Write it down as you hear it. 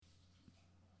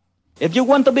If you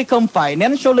want to become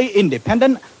financially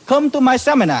independent, come to my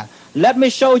seminar. Let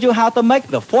me show you how to make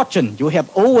the fortune you have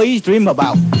always dreamed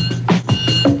about.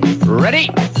 Ready?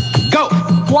 Go!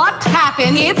 What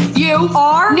happens if you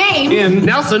are named In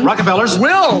Nelson Rockefeller's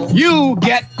will, you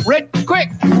get rich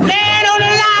quick. Stand on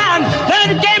the line,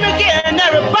 play the game again.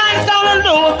 Everybody's gonna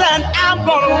lose, and I'm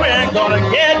gonna win.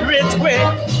 Gonna get rich quick.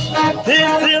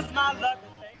 This is my lucky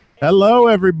day. Hello,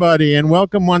 everybody, and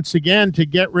welcome once again to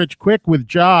Get Rich Quick with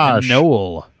Josh.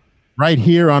 Noel. Right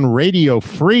here on Radio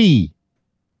Free.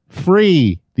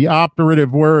 Free, the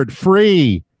operative word,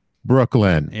 free,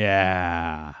 Brooklyn.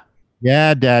 Yeah.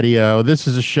 Yeah, Daddy-O. This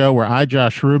is a show where I,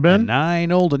 Josh Rubin,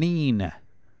 Nine old Anine.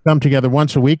 come together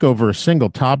once a week over a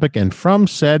single topic, and from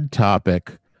said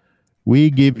topic, we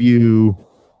give you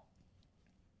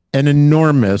an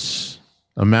enormous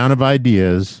amount of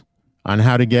ideas on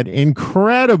how to get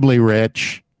incredibly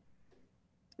rich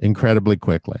incredibly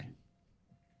quickly.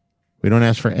 We don't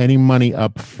ask for any money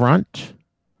up front.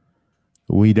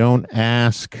 We don't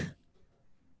ask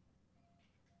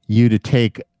you to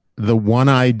take the one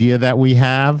idea that we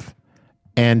have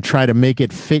and try to make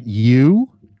it fit you.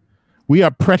 We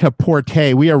are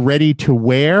pret-a-porter. We are ready to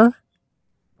wear.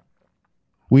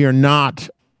 We are not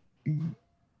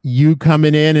you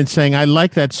coming in and saying, I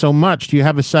like that so much. Do you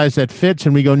have a size that fits?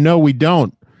 And we go, no, we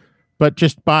don't. But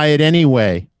just buy it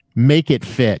anyway. Make it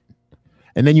fit.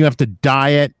 And then you have to dye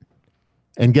it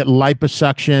and get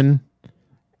liposuction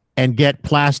and get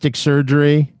plastic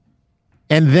surgery.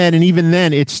 And even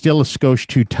then, it's still a skosh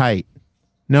too tight.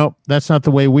 Nope, that's not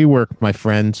the way we work, my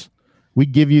friends. We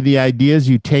give you the ideas,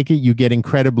 you take it, you get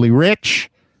incredibly rich.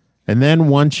 And then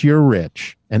once you're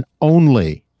rich, and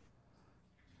only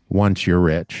once you're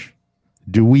rich,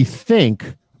 do we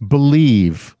think,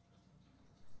 believe,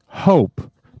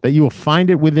 hope that you will find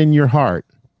it within your heart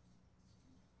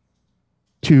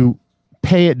to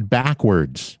pay it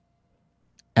backwards,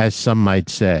 as some might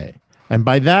say. And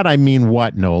by that, I mean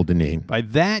what, Noel Deneen? By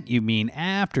that, you mean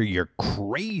after you're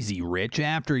crazy rich,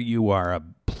 after you are a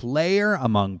player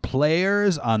among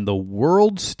players on the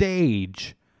world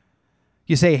stage,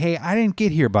 you say, hey, I didn't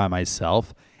get here by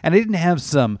myself, and I didn't have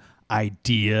some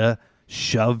idea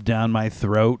shoved down my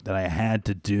throat that I had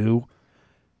to do.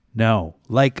 No,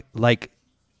 like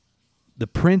the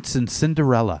prince and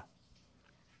Cinderella.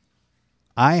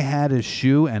 I had a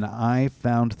shoe, and I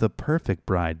found the perfect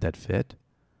bride that fit.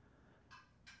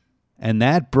 And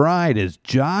that bride is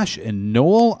Josh and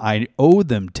Noel. I owe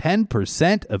them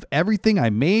 10% of everything I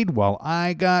made while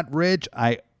I got rich.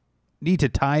 I need to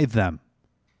tithe them,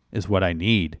 is what I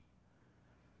need.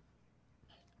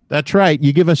 That's right.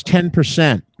 You give us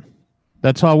 10%.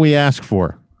 That's all we ask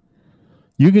for.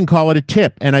 You can call it a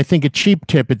tip, and I think a cheap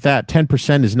tip at that.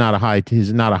 10% is not a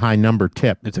high number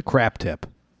tip. It's a crap tip.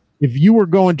 If you were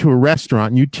going to a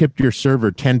restaurant and you tipped your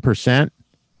server 10%,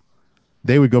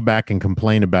 they would go back and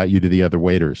complain about you to the other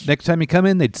waiters. Next time you come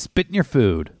in, they'd spit in your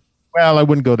food. Well, I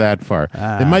wouldn't go that far.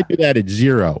 They might do that at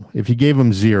 0 if you gave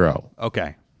them 0.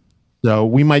 Okay. So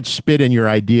we might spit in your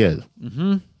ideas.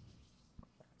 Mm-hmm.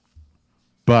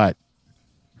 But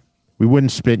we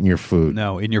wouldn't spit in your food.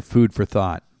 No, in your food for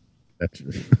thought. That's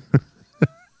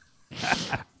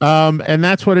and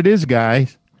that's what it is,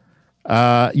 guys.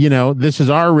 This is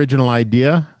our original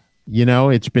idea.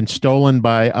 It's been stolen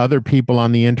by other people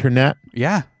on the internet.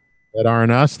 Yeah. That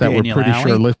aren't us, that Daniel we're pretty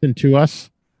Alley. sure listen to us.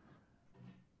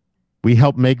 We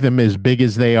help make them as big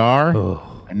as they are.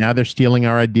 Oh. And now they're stealing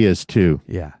our ideas too.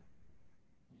 Yeah.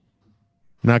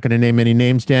 I'm not going to name any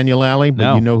names, Daniel Alley, but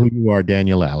No. you know who you are,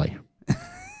 Daniel Alley.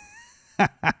 And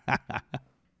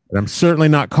I'm certainly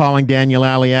not calling Daniel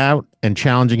Alley out and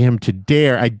challenging him to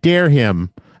dare. I dare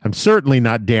him. I'm certainly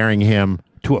not daring him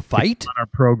To a fight? on our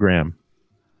program.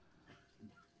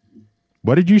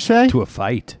 What did you say? To a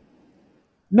fight.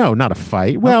 No, not a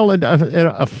fight. Well,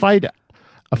 a fight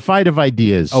of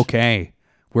ideas. Okay.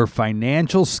 Where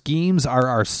financial schemes are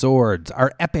our swords,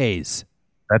 our epes.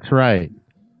 That's right.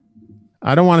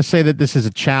 I don't want to say that this is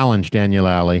a challenge, Daniel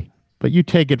Alley, but you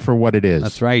take it for what it is.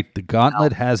 That's right. The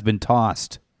gauntlet has been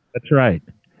tossed. That's right.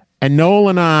 And Noel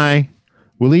and I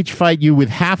will each fight you with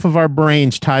half of our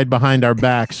brains tied behind our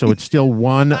backs, so it's still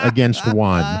 1 against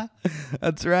 1.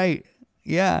 That's right.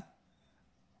 Yeah.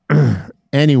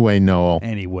 Anyway, Noel,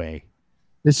 Anyway,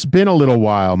 it's been a little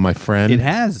while, my friend. it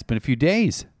has been a few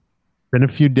days. Been a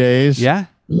few days. Yeah?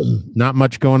 Not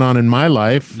much going on in my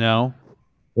life. No.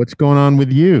 What's going on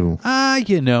with you?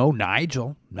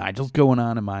 Nigel. Nigel's going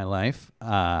on in my life.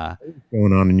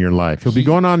 Going on in your life? He'll be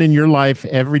going on in your life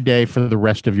every day for the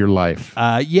rest of your life.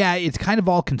 Yeah, it's kind of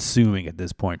all consuming at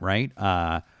this point, right?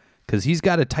 Because he's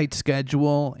got a tight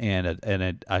schedule and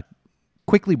a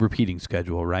quickly repeating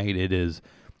schedule, right? It is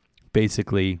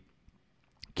basically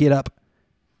get up,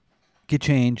 get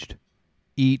changed,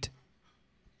 eat,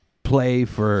 play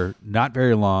for not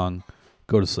very long,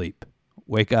 go to sleep,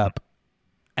 wake up,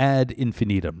 ad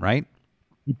infinitum, right?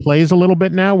 He plays a little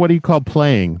bit now. What do you call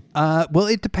playing? Well,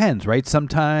 it depends, right?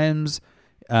 Sometimes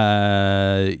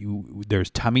there's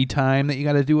tummy time that you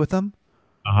got to do with them.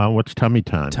 What's tummy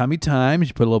time? Tummy time is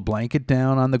you put a little blanket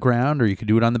down on the ground, or you can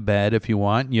do it on the bed if you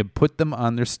want. You put them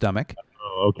on their stomach.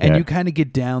 Oh, okay. And you kind of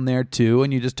get down there too,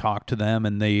 and you just talk to them,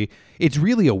 and it's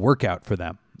really a workout for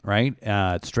them, right?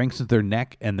 It strengthens their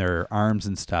neck and their arms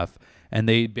and stuff, and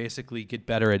they basically get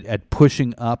better at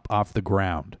pushing up off the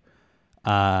ground.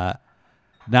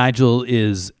 Nigel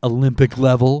is Olympic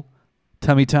level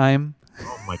tummy time.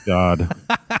 Oh my God.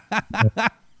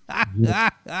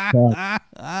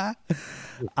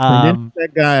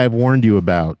 That guy I've warned you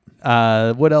about.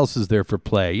 What else is there for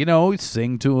play?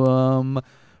 Sing to him,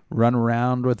 run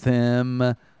around with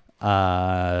him,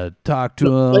 talk to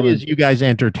him. Play is you guys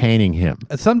entertaining him.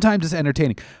 Sometimes it's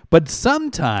entertaining, but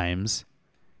sometimes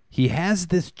he has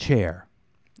this chair,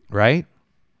 right?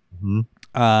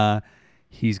 Mm-hmm.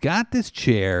 He's got this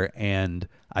chair, and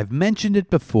I've mentioned it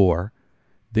before.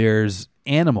 There's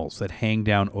animals that hang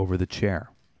down over the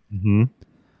chair. Mm-hmm.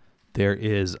 There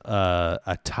is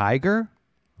a tiger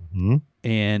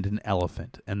and an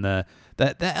elephant, and the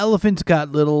elephant's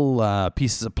got little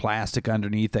pieces of plastic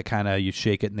underneath that kind of you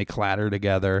shake it and they clatter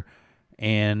together,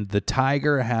 and the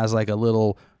tiger has like a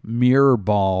little mirror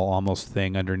ball almost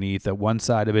thing underneath. That one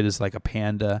side of it is like a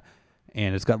panda,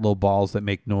 and it's got little balls that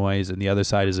make noise, and the other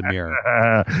side is a mirror.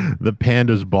 The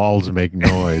panda's balls make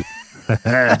noise.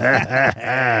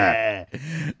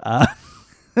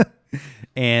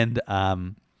 And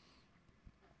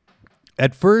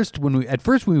at first when we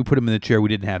put him in the chair, we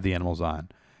didn't have the animals on,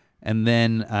 and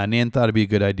then Nan thought it'd be a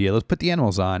good idea. Let's put the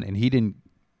animals on, and he didn't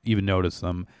even notice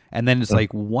them. And then it's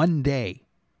like one day,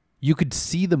 you could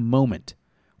see the moment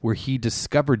where he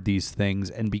discovered these things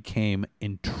and became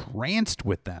entranced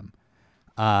with them.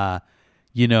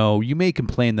 You may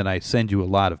complain that I send you a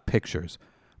lot of pictures,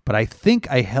 but I think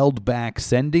I held back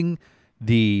sending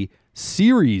the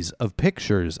series of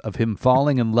pictures of him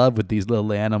falling in love with these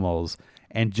little animals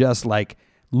and just like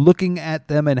looking at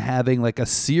them and having like a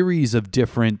series of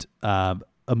different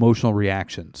emotional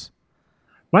reactions.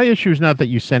 My issue is not that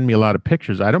you send me a lot of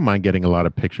pictures. I don't mind getting a lot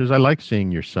of pictures. I like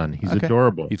seeing your son. He's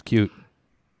adorable. He's cute.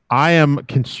 I am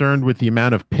concerned with the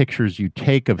amount of pictures you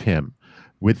take of him,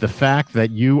 with the fact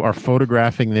that you are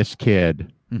photographing this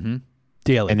kid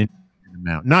daily. And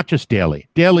not just daily.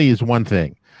 Daily is one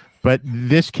thing, but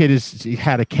this kid he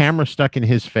had a camera stuck in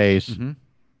his face. Mm-hmm.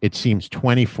 It seems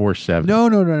 24/7.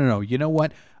 No. You know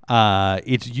what?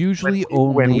 It's usually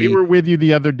when we were with you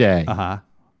the other day.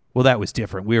 Well, that was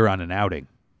different. We were on an outing.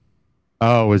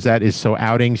 Oh, so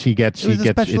outings he gets a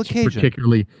special occasion.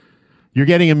 Particularly, you're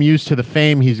getting him used to the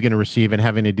fame he's going to receive and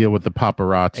having to deal with the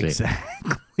paparazzi.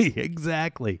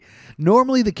 Exactly.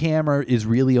 Normally the camera is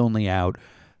really only out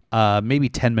maybe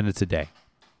 10 minutes a day.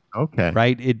 Okay.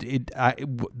 Right?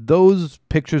 Those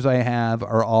pictures I have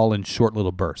are all in short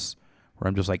little bursts where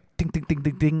I'm just like, ding, ding, ding,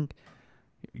 ding, ding.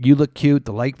 You look cute.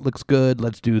 The light looks good.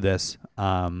 Let's do this.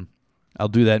 I'll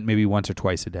do that maybe once or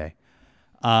twice a day.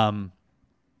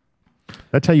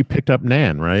 That's how you picked up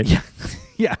Nan, right?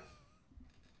 Yeah.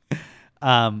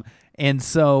 And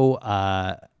so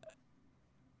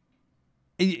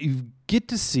you get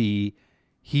to see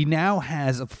he now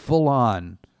has a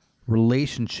full-on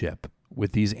relationship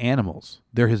with these animals.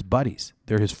 They're his buddies.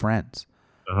 They're his friends.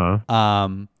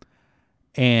 And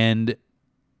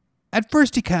at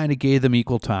first he kind of gave them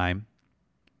equal time.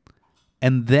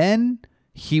 And then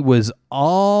he was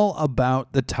all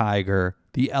about the tiger.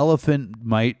 The elephant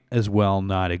might as well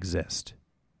not exist.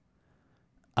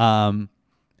 And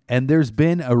there's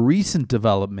been a recent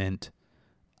development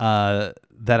that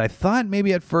I thought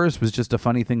maybe at first was just a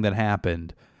funny thing that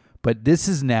happened, but this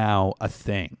is now a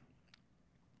thing.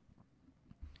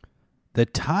 The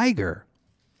tiger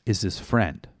is his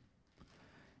friend,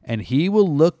 and he will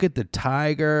look at the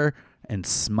tiger and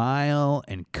smile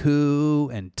and coo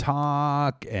and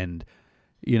talk and,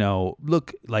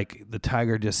 look like the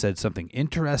tiger just said something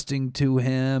interesting to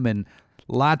him, and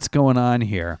lots going on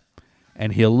here.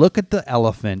 And he'll look at the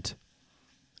elephant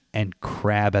and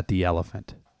crab at the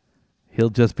elephant.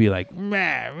 He'll just be like,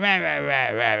 rah, rah, rah, rah,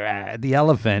 rah, rah, at the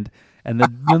elephant, and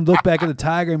then look back at the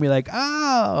tiger and be like,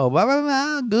 oh, rah, rah,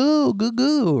 rah, goo, goo,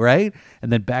 goo, right?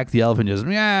 And then back the elephant just,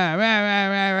 rah, rah, rah,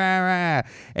 rah, rah, rah.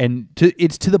 And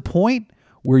it's to the point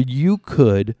where you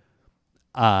could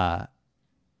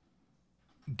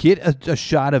get a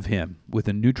shot of him with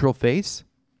a neutral face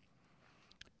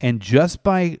And just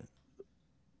by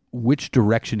which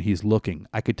direction he's looking,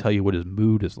 I could tell you what his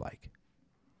mood is like.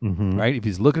 Mm-hmm. Right? If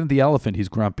he's looking at the elephant, he's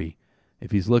grumpy.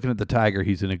 If he's looking at the tiger,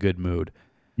 he's in a good mood.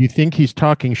 You think he's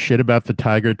talking shit about the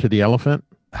tiger to the elephant?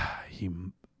 He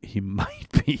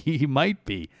might be. He might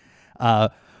be.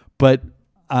 But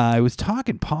I was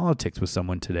talking politics with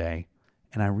someone today,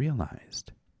 and I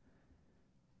realized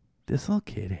this little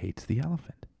kid hates the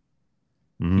elephant.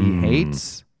 He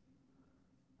hates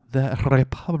the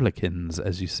Republicans,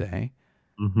 as you say,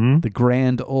 the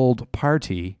grand old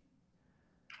party.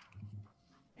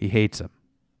 He hates them.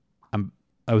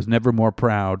 I was never more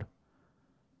proud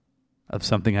of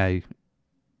something I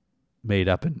made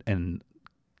up and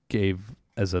gave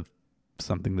as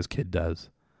something this kid does.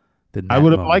 I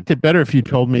would have liked it better if you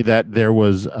told me that there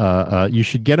was you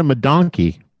should get him a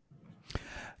donkey.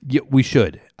 Yeah, we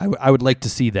should. I would like to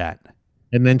see that.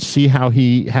 And then see how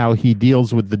he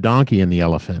deals with the donkey and the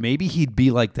elephant. Maybe he'd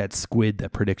be like that squid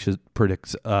that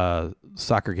predicts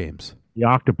soccer games. The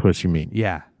octopus, you mean?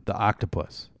 Yeah, the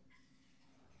octopus.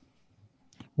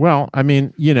 Well, I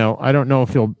mean, I don't know if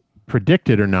he'll predict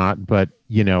it or not, but,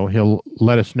 he'll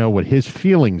let us know what his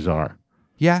feelings are.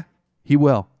 Yeah, he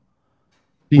will.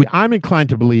 See, I'm inclined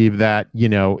to believe that,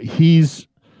 he's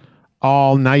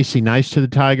all nice to the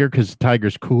tiger because the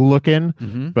tiger's cool looking,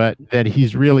 but that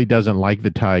he's really doesn't like the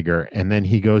tiger. And then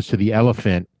he goes to the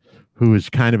elephant, who is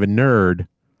kind of a nerd,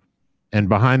 and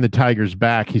behind the tiger's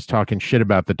back, he's talking shit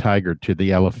about the tiger to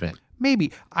the elephant.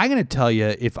 Maybe. I'm going to tell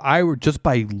you, if I were just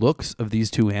by looks of these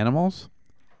two animals,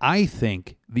 I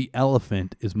think the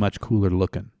elephant is much cooler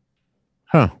looking.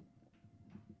 Huh.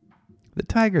 The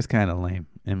tiger's kind of lame,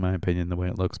 in my opinion, the way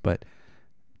it looks, but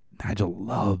Nigel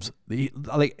loves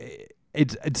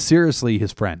it's seriously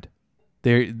his friend.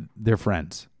 They're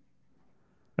friends.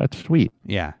 That's sweet.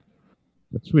 Yeah.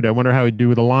 That's sweet. I wonder how he'd do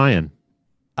with a lion.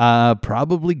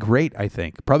 Probably great, I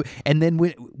think. Probably. And then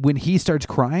when he starts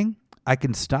crying, I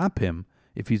can stop him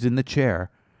if he's in the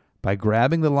chair by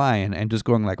grabbing the lion and just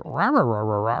going like rah rah rah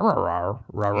rah rah rah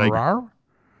rah rah rah.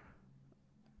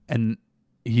 And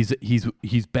he's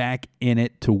back in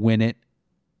it to win it.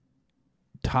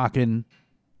 Talking,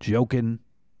 joking,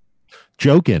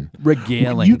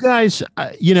 regaling. You guys,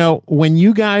 when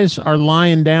you guys are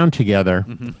lying down together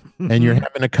and you're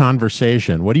having a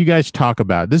conversation, what do you guys talk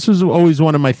about? This is always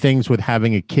one of my things with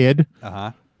having a kid.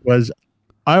 Was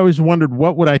I always wondered,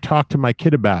 what would I talk to my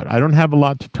kid about? I don't have a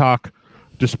lot to talk,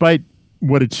 despite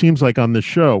what it seems like on this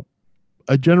show.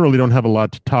 I generally don't have a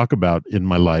lot to talk about in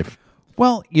my life.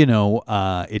 Well,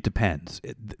 it depends.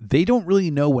 They don't really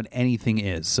know what anything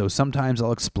is. So sometimes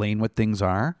I'll explain what things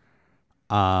are.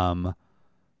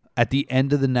 At the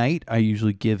end of the night, I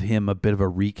usually give him a bit of a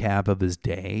recap of his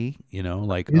day,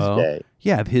 day.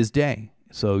 Yeah, of his day.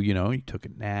 So, you took a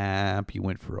nap, you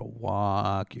went for a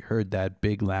walk, you heard that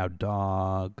big loud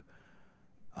dog,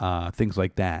 things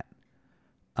like that.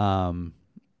 I'll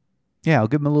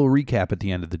give him a little recap at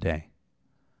the end of the day.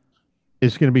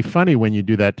 It's going to be funny when you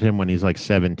do that to him when he's like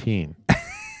 17.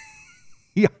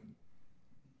 Yeah.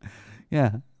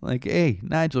 Yeah. Like, hey,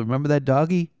 Nigel, remember that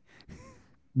doggy?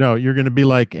 No, you're going to be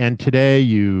like, and today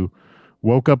you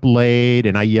woke up late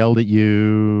and I yelled at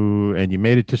you and you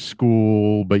made it to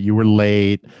school, but you were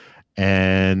late.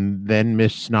 And then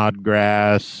Miss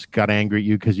Snodgrass got angry at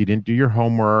you because you didn't do your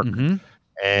homework.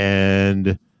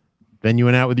 And then you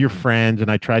went out with your friends and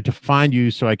I tried to find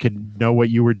you so I could know what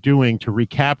you were doing to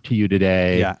recap to you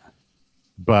today. Yeah.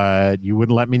 But you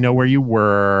wouldn't let me know where you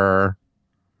were.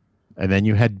 And then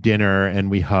you had dinner and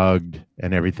we hugged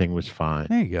and everything was fine.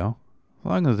 There you go. As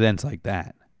long as it ends like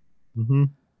that. And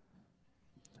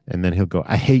then he'll go,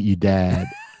 I hate you, Dad.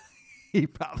 He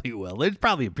probably will. There's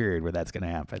probably a period where that's going to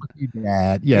happen. You,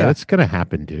 Dad. Yeah, that's going to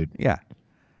happen, dude. Yeah.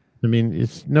 I mean,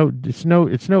 it's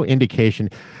no indication.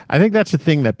 I think that's the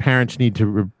thing that parents need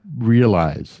to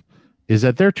realize is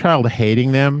that their child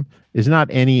hating them is not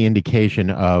any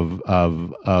indication of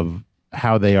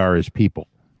how they are as people.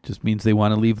 Just means they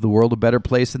want to leave the world a better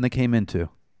place than they came into.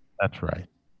 That's right.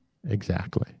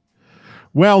 Exactly.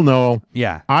 Well, Noel.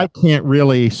 Yeah. I can't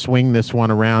really swing this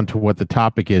one around to what the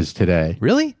topic is today.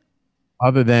 Really?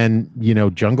 Other than,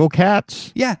 jungle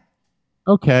cats? Yeah.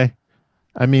 Okay.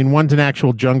 I mean, one's an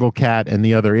actual jungle cat and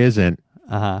the other isn't.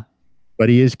 But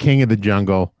he is king of the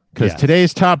jungle because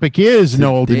today's topic is,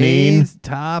 Noel Deneen. Today's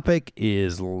topic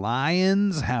is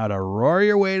lions, how to roar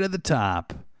your way to the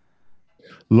top.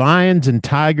 Lions and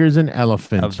tigers and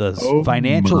elephants. Of the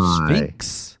financial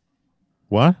sphinx.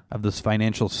 What? Of this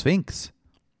financial sphinx.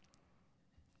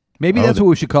 Maybe that's what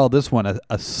we should call this one,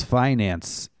 a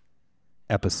finance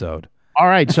episode. All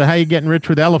right, so how you getting rich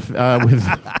with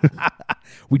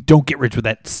We don't get rich with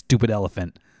that stupid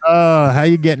elephant. How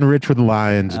you getting rich with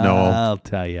lions, Noel? I'll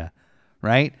tell you,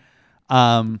 right?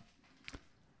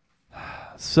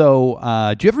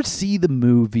 So, do you ever see the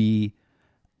movie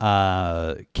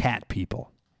Cat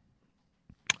People?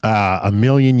 A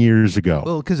million years ago.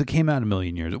 Well, because it came out a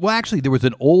million years. Well, actually, there was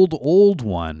an old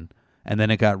one, and then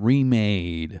it got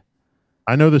remade.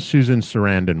 I know the Susan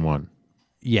Sarandon one.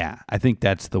 Yeah, I think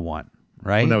that's the one,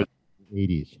 right? When that was in the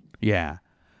 80s. Yeah.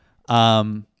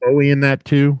 Bowie in that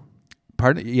too?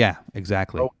 Pardon? Yeah,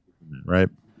 exactly. Right.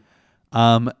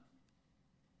 Well,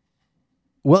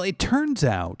 it turns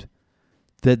out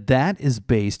that is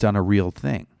based on a real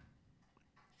thing.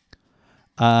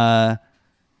 There's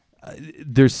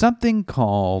something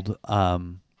called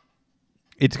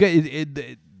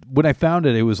when I found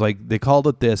it, it was like they called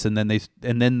it this, and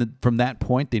then from that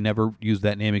point they never used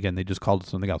that name again. They just called it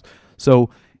something else. So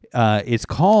it's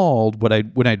called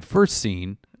when I'd first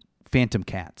seen Phantom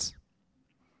Cats.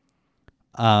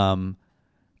 And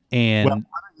why don't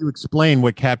you explain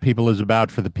what Cat People is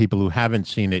about for the people who haven't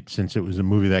seen it, since it was a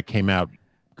movie that came out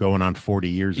going on 40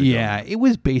 years ago? Yeah, it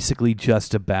was basically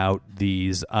just about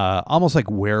these almost like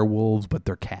werewolves, but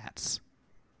they're cats.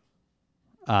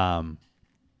 Phantom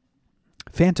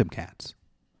cats.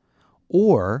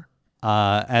 Or,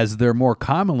 as they're more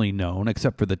commonly known,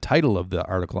 except for the title of the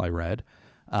article I read,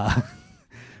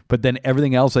 but then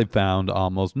everything else I found,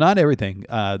 almost, not everything,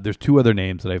 there's two other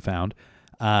names that I found.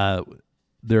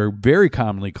 They're very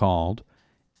commonly called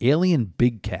alien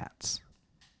big cats.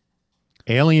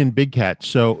 Alien big cat.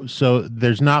 So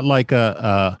there's not like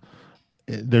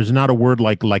there's not a word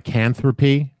like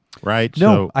lycanthropy, right?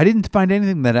 No, So, I didn't find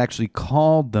anything that actually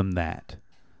called them that.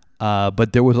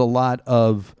 But there was a lot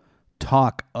of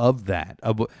talk of that,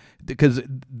 because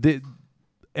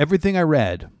everything I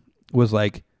read was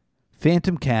like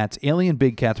phantom cats, alien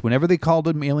big cats. Whenever they called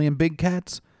them alien big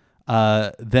cats,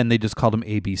 then they just called them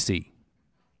ABC.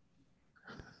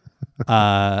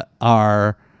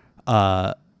 Are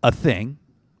a thing.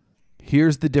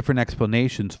 Here's the different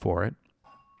explanations for it.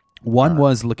 One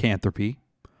was lycanthropy.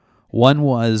 One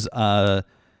was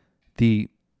the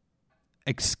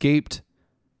escaped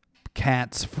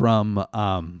cats from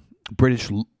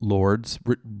British lords.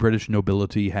 British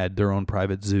nobility had their own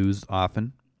private zoos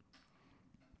often.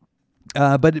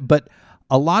 But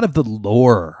a lot of the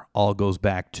lore all goes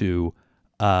back to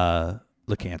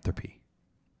lycanthropy.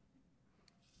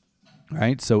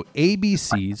 Right, so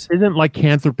ABCs isn't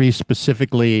lycanthropy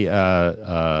specifically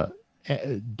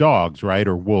dogs, right,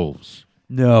 or wolves?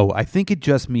 No, I think it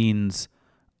just means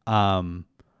they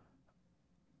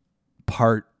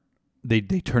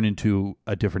turn into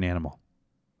a different animal.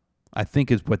 I think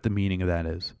is what the meaning of that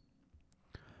is.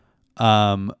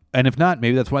 And if not,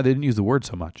 maybe that's why they didn't use the word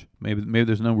so much. Maybe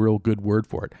there's no real good word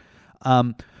for it.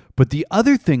 But the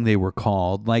other thing they were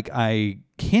called, like I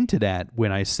hinted at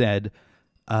when I said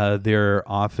they're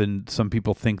often, some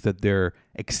people think that they're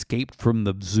escaped from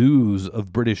the zoos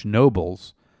of British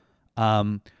nobles.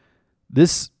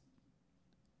 This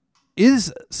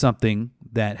is something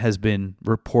that has been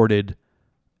reported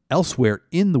elsewhere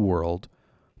in the world,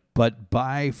 but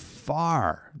by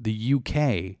far the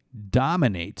UK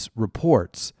dominates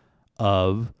reports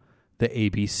of the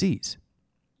ABCs.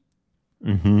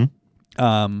 Mm-hmm.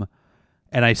 And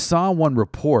I saw one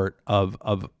report of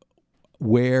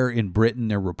where in Britain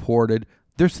they're reported.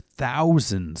 There's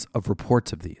thousands of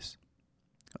reports of these,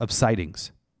 of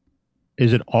sightings.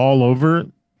 Is it all over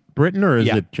Britain, or is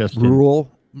it just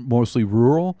rural, mostly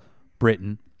rural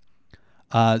Britain?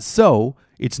 So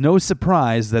it's no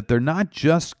surprise that they're not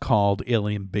just called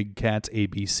alien big cats,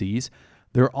 ABCs.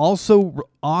 They're also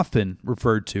often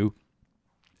referred to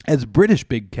as British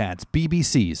big cats,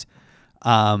 BBCs.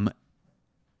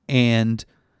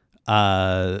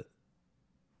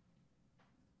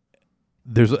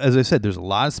 There's, as I said, there's a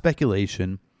lot of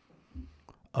speculation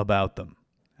about them.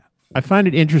 I find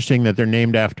it interesting that they're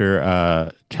named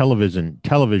after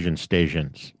television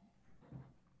stations.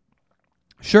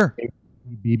 Sure.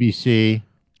 BBC.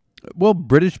 Well,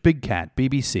 British big cat,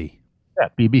 BBC. Yeah,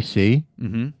 BBC.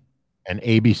 Mm-hmm. And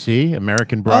ABC,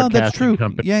 American Broadcasting that's true.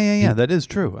 Company. Yeah, that is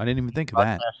true. I didn't even think of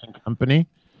that. Broadcasting Company.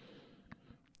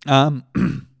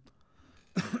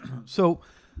 So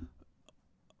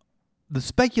the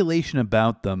speculation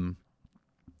about them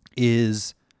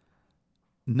is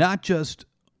not just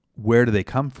where do they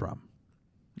come from,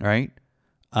 right?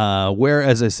 Where,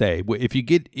 as I say, if you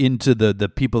get into the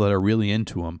people that are really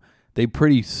into them, they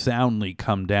pretty soundly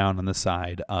come down on the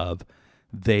side of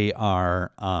they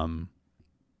are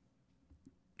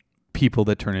people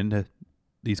that turn into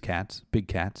these cats, big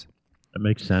cats. That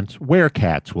makes sense.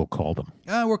 Werecats, we'll call them.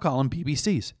 We're calling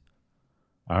BBCs.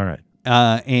 All right.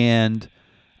 And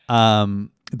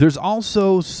There's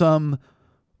also some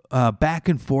back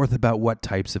and forth about what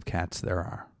types of cats there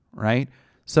are, right?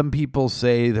 Some people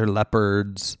say they're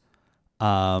leopards.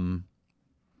 They're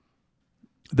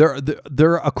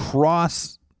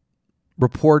across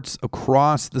reports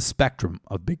across the spectrum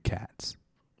of big cats.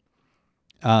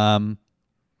 But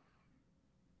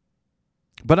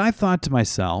I thought to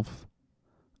myself,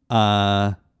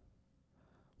 why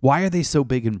are they so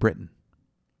big in Britain?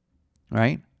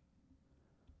 Right?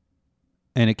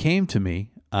 And it came to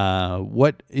me,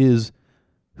 who is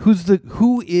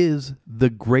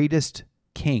the greatest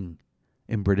king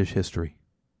in British history?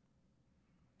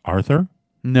 Arthur?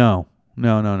 No.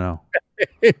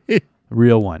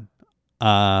 Real one.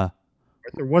 Arthur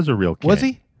was a real king. Was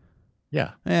he?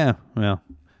 Yeah. Yeah, well,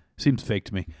 seems fake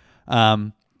to me.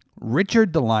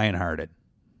 Richard the Lionhearted,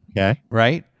 Okay.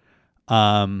 right?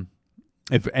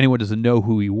 If anyone doesn't know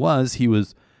who he was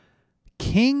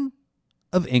king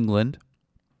of England,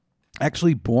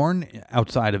 actually born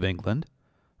outside of England,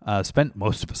 spent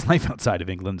most of his life outside of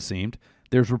England, it seemed.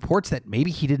 There's reports that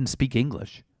maybe he didn't speak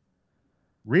English.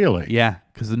 Really? Yeah,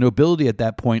 because the nobility at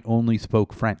that point only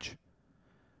spoke French.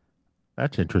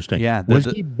 That's interesting. Yeah, was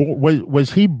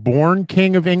he born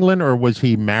king of England, or was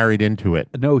he married into it?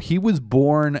 No, he was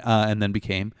born and then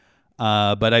became,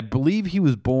 but I believe he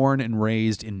was born and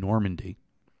raised in Normandy.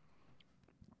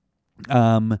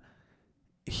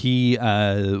 He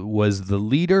was the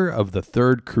leader of the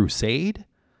Third Crusade,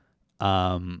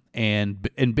 and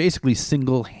basically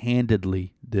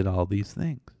single-handedly did all these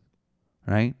things.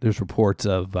 Right? There's reports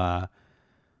of,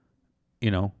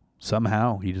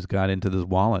 somehow he just got into this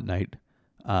wall at night.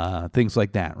 Things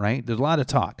like that, right? There's a lot of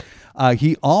talk.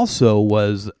 He also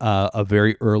was a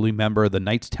very early member of the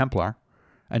Knights Templar,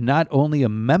 and not only a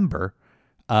member,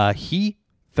 he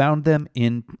found them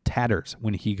in tatters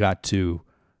when he got to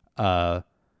the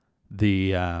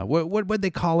what they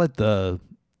call it, the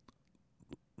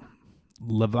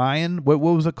Levian. What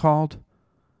was it called?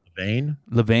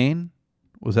 Louvain?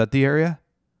 Was that the area?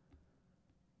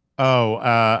 Oh,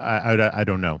 I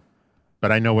don't know.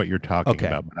 But I know what you're talking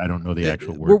about, but I don't know the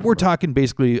actual word. We're talking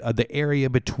basically the area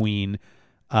between,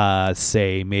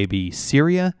 say, maybe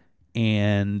Syria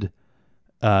and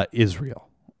Israel,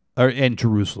 and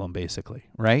Jerusalem, basically,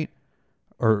 right?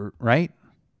 Or right?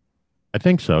 I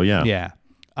think so. Yeah. Yeah.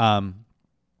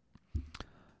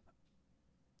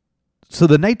 So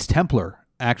the Knights Templar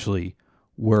actually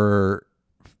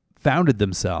founded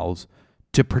themselves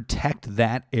to protect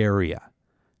that area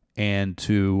and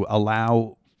to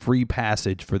allow free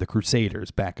passage for the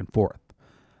Crusaders back and forth.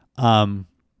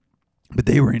 But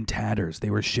they were in tatters. They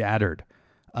were shattered.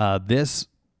 This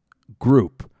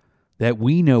group that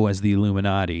we know as the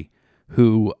Illuminati,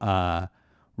 who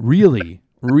really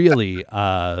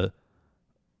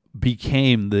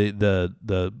became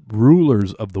the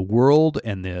rulers of the world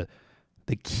and the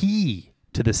key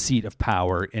to the seat of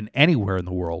power in anywhere in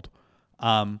the world,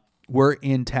 were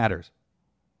in tatters.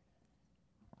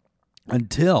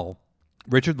 Until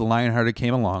Richard the Lionhearted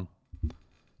came along,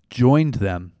 joined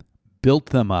them, built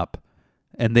them up,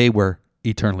 and they were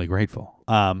eternally grateful.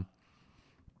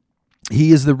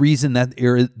 He is the reason that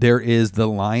there is the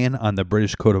lion on the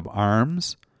British coat of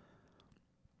arms.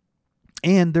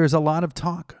 And there's a lot of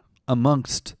talk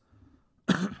amongst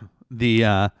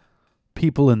the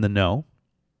people in the know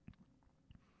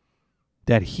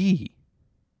that he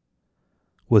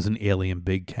was an alien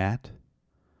big cat.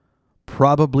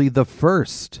 Probably the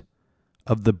first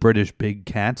of the British big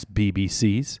cats,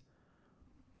 BBCs.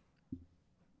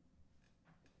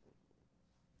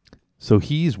 So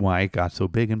he's why it got so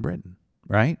big in Britain,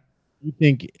 right? You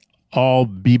think all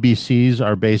BBCs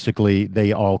are basically,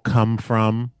 they all come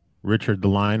from Richard the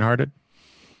Lionhearted?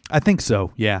 I think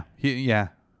so, yeah. Yeah.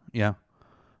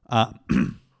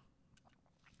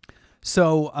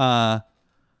 So,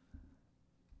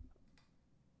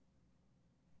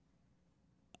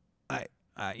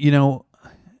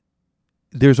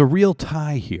 there's a real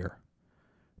tie here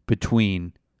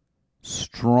between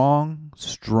strong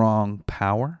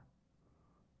power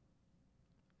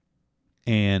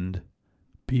and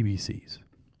BBCs.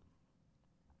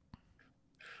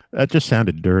 That just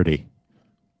sounded dirty.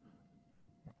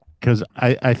 Because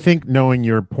I think knowing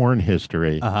your porn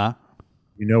history,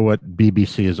 you know what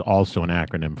BBC is also an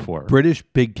acronym for. British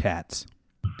Big Cats.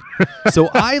 So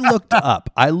I looked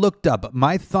up.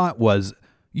 My thought was,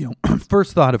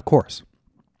 first thought, of course,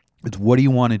 is what do you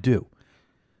want to do?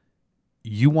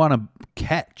 You want to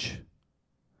catch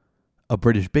a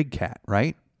British big cat,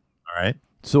 right? All right.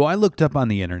 So I looked up on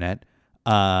the internet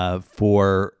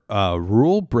for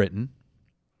rural Britain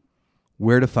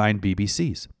where to find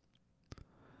BBCs.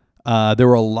 There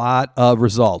were a lot of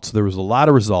results.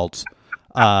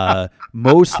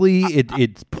 Mostly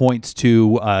it points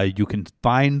to you can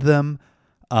find them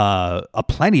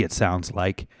aplenty, it sounds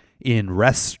like, in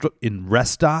rest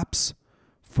stops,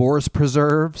 forest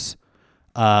preserves,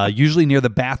 usually near the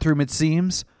bathroom, it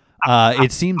seems.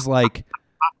 It seems like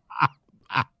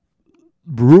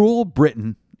rural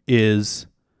Britain is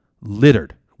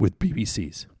littered with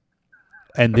BBCs,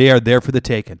 and they are there for the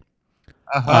taking.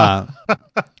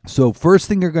 So first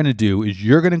thing you're going to do is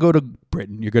you're going to go to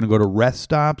Britain. You're going to go to rest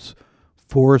stops,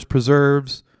 forest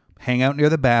preserves, hang out near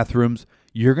the bathrooms.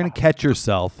 You're going to catch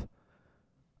yourself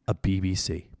a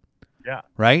BBC. Yeah.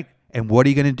 Right? And what are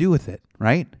you going to do with it?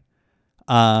 Right?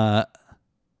 Well,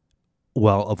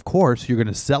 of course, you're going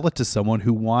to sell it to someone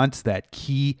who wants that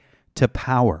key to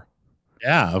power.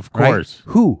 Yeah, of Right? course.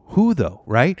 Who though?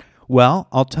 Right? Well,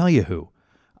 I'll tell you who.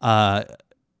 A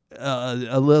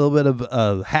little bit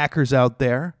of hackers out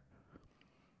there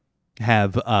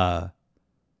have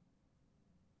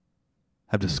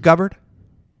discovered,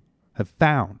 have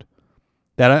found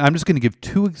that I'm just going to give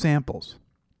two examples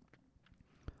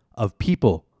of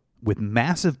people with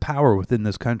massive power within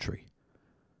this country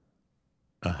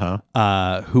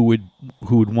who would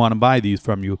want to buy these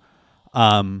from you.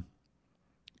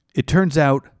 It turns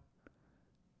out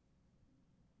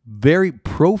very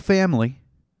pro-family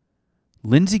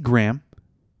Lindsey Graham,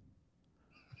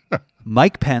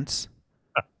 Mike Pence,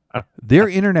 their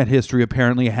internet history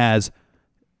apparently has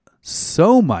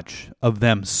so much of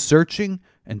them searching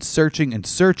and searching and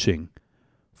searching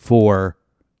for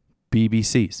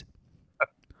BBCs.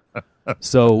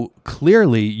 So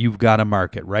clearly you've got a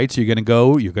market, right? So you're going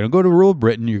to go to rural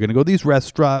Britain. You're going to go to these rest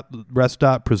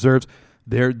stop preserves.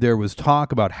 There was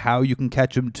talk about how you can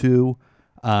catch them too.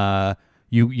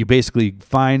 You basically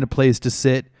find a place to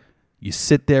sit. You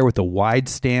sit there with a wide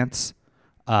stance,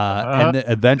 and then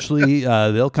eventually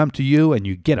they'll come to you, and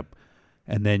you get them.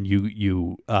 And then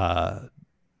you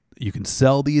can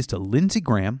sell these to Lindsey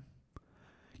Graham.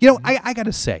 You know, I got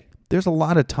to say, there's a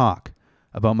lot of talk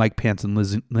about Mike Pence and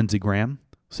Lindsey Graham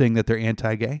saying that they're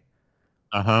anti-gay.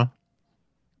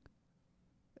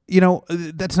 You know,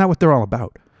 that's not what they're all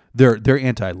about. They're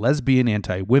anti-lesbian,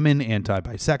 anti-women,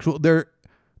 anti-bisexual. They're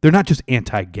not just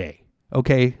anti-gay.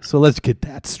 Okay, so let's get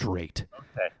that straight.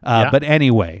 Okay. But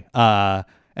anyway, and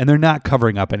they're not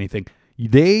covering up anything.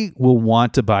 They will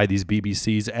want to buy these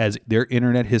BBCs, as their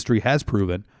internet history has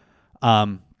proven.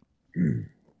 Right,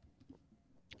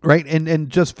 and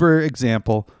just for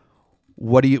example,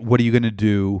 what are you going to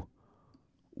do?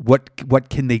 What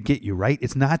can they get you? Right,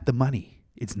 it's not the money.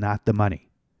 It's not the money.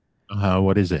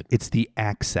 What is it? It's the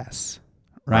access.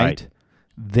 Right.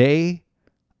 They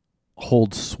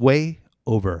hold sway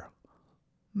over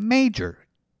major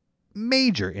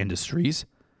industries.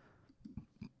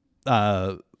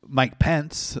 Mike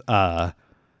Pence, I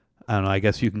don't know, I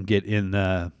guess you can get in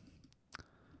the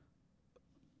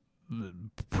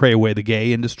pray away the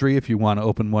gay industry if you want to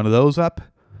open one of those up.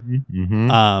 Mm-hmm.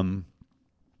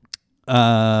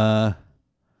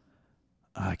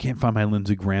 I can't find my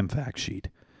Lindsey Graham fact sheet,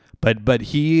 but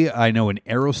he, I know in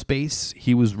aerospace,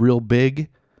 he was real big,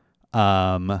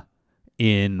 in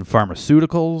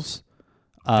pharmaceuticals.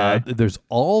 Okay. There's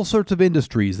all sorts of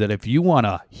industries that if you want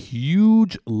a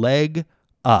huge leg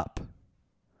up.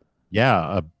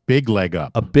 Yeah, a big leg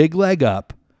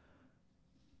up.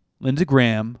 Lindsey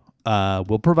Graham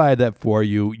will provide that for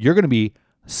you. You're going to be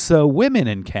so women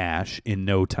in cash in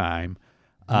no time.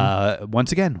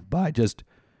 Once again, by just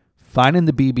finding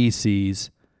the BBCs,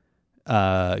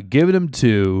 giving them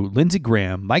to Lindsey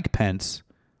Graham, Mike Pence.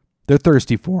 They're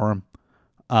thirsty for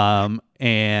them.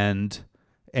 And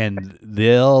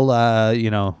they'll,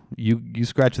 you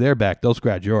scratch their back, they'll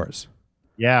scratch yours.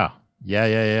 Yeah.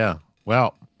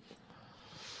 Well,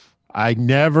 I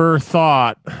never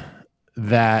thought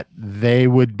that they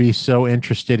would be so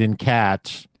interested in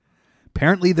cats.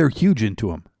 Apparently, they're huge into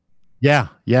them. Yeah.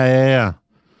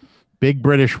 Big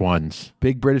British ones.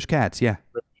 Big British cats, yeah.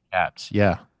 Cats,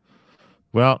 yeah.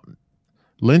 Well,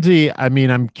 Lindsay, I mean,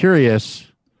 I'm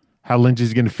curious how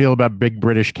Lindsay's going to feel about big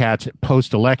British cats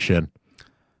post-election.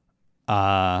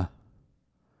 I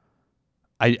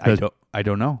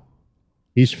don't know.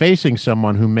 He's facing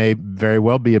someone who may very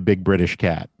well be a big British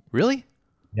cat. Really?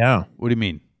 Yeah. What do you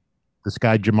mean? This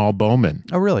guy, Jamal Bowman.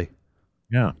 Oh, really?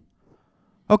 Yeah.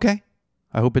 Okay.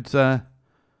 I hope it's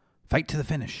fight to the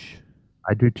finish.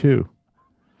 I do too.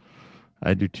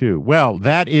 Well,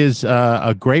 that is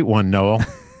a great one, Noel.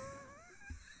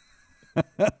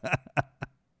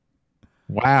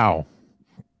 Wow.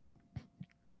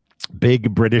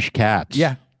 Big British cats.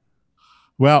 Yeah.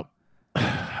 Well,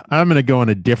 I'm going to go in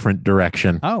a different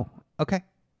direction. Oh, okay.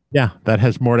 Yeah, that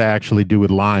has more to actually do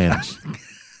with lions.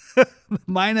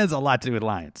 Mine has a lot to do with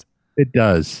lions. It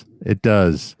does. It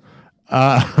does.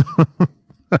 I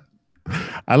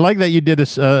like that you did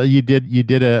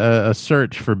a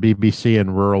search for BBC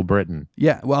in rural Britain.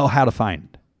 Yeah. Well, how to find.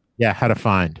 Yeah, how to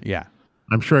find. Yeah.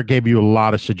 I'm sure it gave you a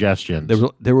lot of suggestions.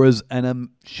 There was an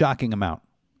shocking amount.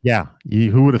 Yeah,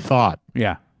 who would have thought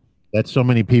Yeah. that so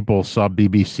many people saw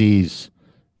BBCs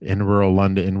in rural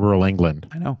London, in rural England?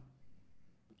 I know.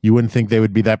 You wouldn't think they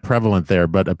would be that prevalent there,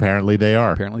 but apparently they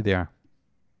are. Apparently they are.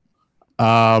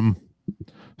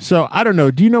 So I don't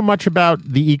know. Do you know much about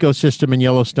the ecosystem in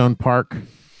Yellowstone Park?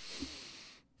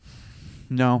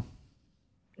 No.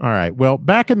 All right. Well,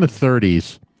 back in the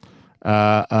 30s,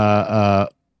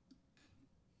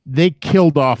 they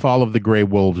killed off all of the gray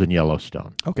wolves in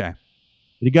Yellowstone. Okay.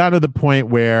 It got to the point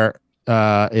where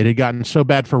it had gotten so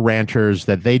bad for ranchers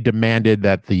that they demanded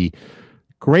that the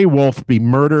gray wolf be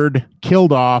murdered,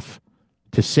 killed off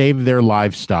to save their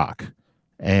livestock.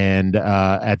 And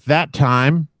at that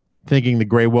time, thinking the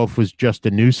gray wolf was just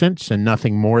a nuisance and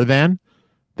nothing more than,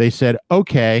 they said,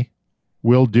 okay,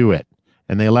 we'll do it.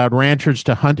 And they allowed ranchers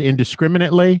to hunt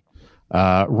indiscriminately.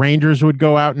 Rangers would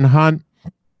go out and hunt.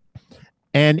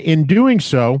 And in doing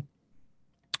so,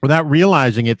 without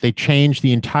realizing it, they changed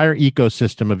the entire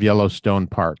ecosystem of Yellowstone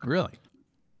Park. Really?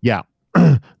 Yeah.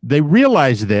 They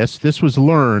realized this. This was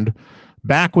learned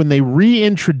back when they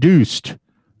reintroduced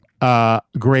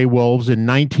gray wolves in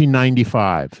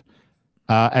 1995.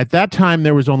 At that time,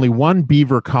 there was only one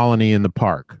beaver colony in the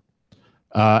park.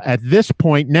 At this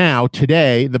point now,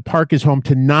 today, the park is home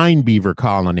to 9 beaver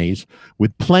colonies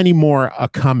with plenty more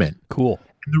coming. Cool.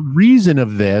 And the reason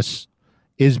of this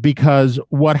is because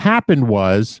what happened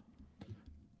was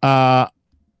that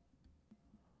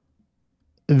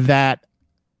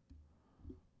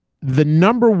the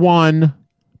number one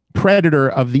predator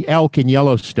of the elk in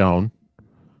Yellowstone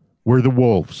were the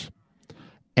wolves.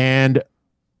 And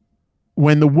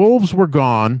when the wolves were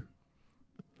gone,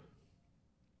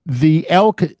 the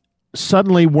elk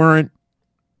suddenly weren't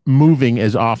moving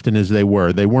as often as they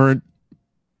were. They weren't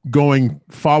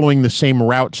following the same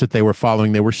routes that they were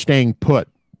following. They were staying put.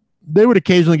 They would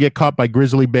occasionally get caught by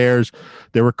grizzly bears.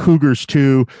 There were cougars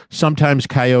too, sometimes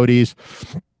coyotes.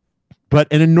 But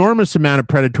an enormous amount of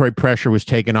predatory pressure was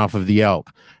taken off of the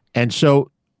elk. And so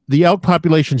the elk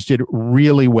populations did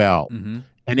really well. Mm-hmm.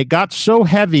 And it got so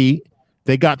heavy,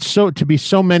 they got to be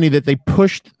so many that they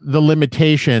pushed the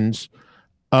limitations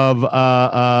of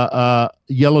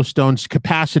Yellowstone's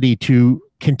capacity to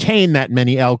contain that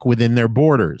many elk within their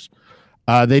borders.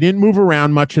 They didn't move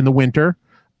around much in the winter,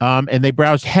 and they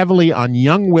browsed heavily on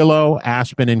young willow,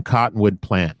 aspen, and cottonwood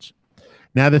plants.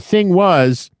 Now, the thing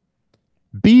was,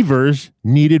 beavers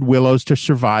needed willows to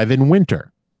survive in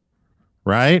winter,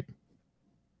 right?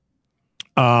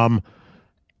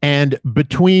 And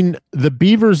between the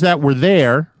beavers that were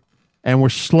there and were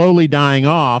slowly dying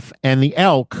off and the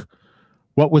elk,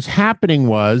 what was happening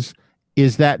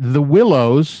is that the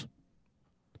willows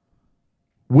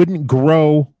wouldn't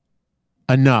grow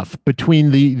enough.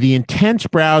 Between the intense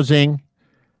browsing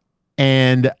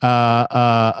and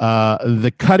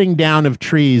the cutting down of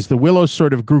trees, the willows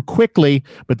sort of grew quickly,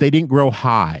 but they didn't grow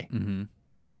high, mm-hmm.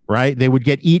 right? They would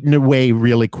get eaten away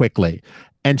really quickly.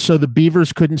 And so the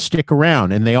beavers couldn't stick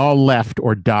around, and they all left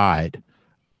or died.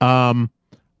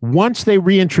 Once they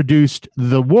reintroduced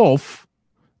the wolf,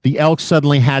 the elk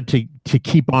suddenly had to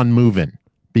keep on moving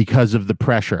because of the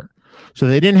pressure. So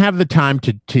they didn't have the time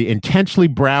to intensely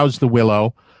browse the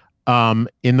willow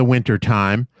in the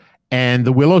wintertime, and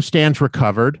the willow stands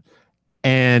recovered,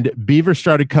 and beaver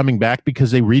started coming back because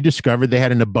they rediscovered they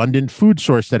had an abundant food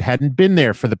source that hadn't been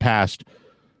there for the past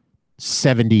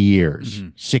 70 years, mm-hmm.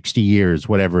 60 years,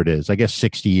 whatever it is, I guess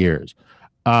 60 years.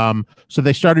 So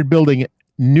they started building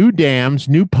new dams,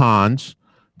 new ponds,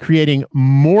 creating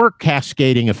more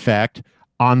cascading effect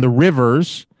on the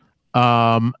rivers,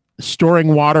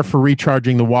 storing water for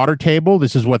recharging the water table.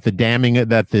 This is what the damming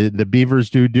that the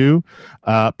beavers do,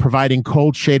 providing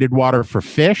cold shaded water for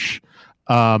fish.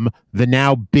 The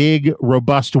now big,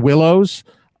 robust willows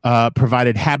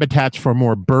provided habitats for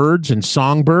more birds and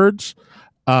songbirds.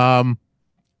 And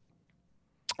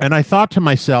I thought to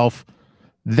myself,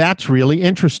 that's really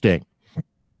interesting.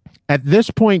 At this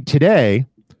point today,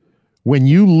 when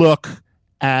you look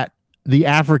at the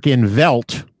African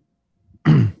veldt,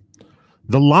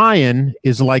 the lion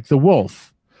is like the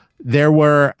wolf. There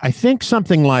were, I think,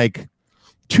 something like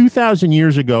 2,000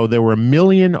 years ago, there were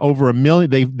over a million.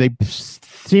 They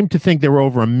seem to think there were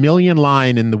over 1 million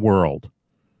lion in the world.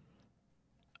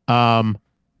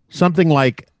 Something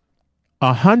like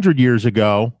 100 years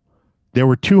ago, there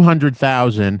were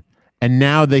 200,000, And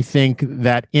now they think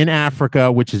that in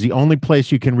Africa, which is the only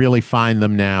place you can really find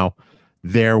them now,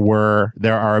 there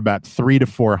are about 300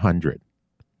 to 400.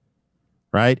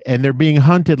 Right? And they're being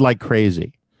hunted like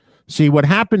crazy. See, what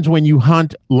happens when you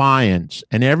hunt lions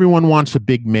and everyone wants a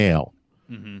big male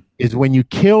is when you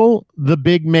kill the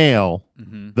big male,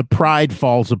 the pride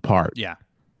falls apart. Yeah.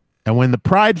 And when the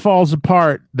pride falls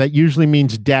apart, that usually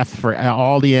means death for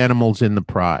all the animals in the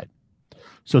pride.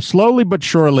 So slowly but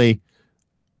surely,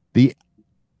 the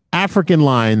African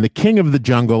lion, the king of the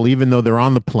jungle, even though they're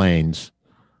on the plains,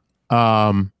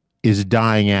 is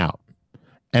dying out.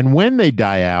 And when they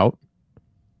die out,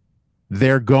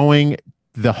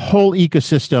 the whole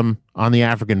ecosystem on the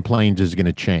African plains is going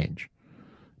to change,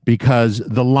 because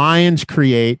the lions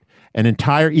create an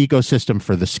entire ecosystem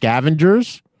for the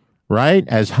scavengers, right?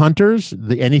 As hunters,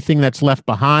 anything that's left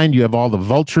behind, you have all the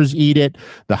vultures eat it,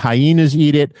 the hyenas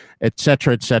eat it, et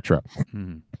cetera, et cetera.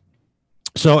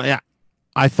 So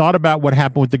I thought about what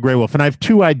happened with the gray wolf, and I have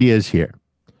two ideas here.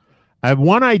 I have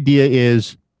one idea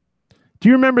is, do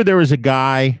you remember there was a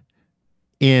guy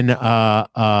in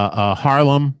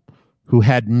Harlem who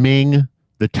had Ming,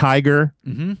 the tiger,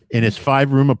 in his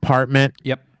 5-room apartment?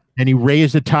 Yep. And he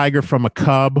raised a tiger from a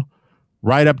cub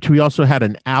right up to, he also had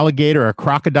an alligator, a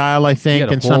crocodile, I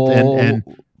think, and something, and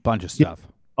bunch of stuff.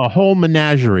 A whole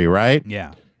menagerie, right?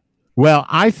 Yeah. Well,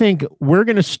 I think we're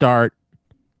going to start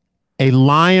a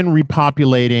lion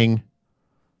repopulating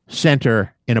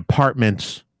center in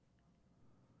apartments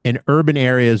in urban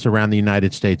areas around the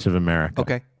United States of America.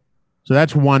 Okay. So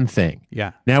that's one thing.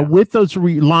 Yeah. Now, with those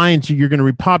lions you're going to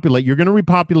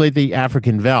repopulate the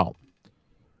African veldt,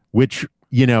 which,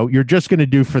 you're just going to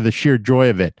do for the sheer joy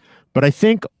of it. But I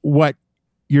think what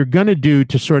you're going to do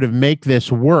to sort of make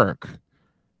this work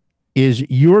is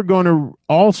you're going to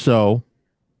also,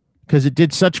 because it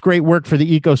did such great work for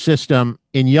the ecosystem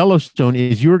in Yellowstone,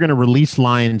 is you're going to release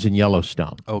lions in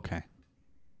Yellowstone. Okay.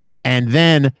 And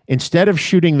then instead of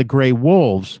shooting the gray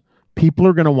wolves, people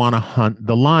are going to want to hunt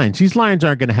the lions. These lions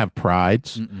aren't going to have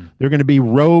prides. They're going to be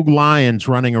rogue lions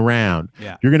running around.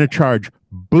 Yeah. You're going to charge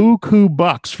buku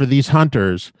bucks for these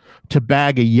hunters to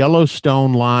bag a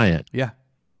Yellowstone lion. Yeah.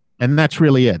 And that's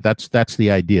really it. That's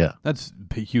the idea. That's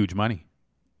huge money.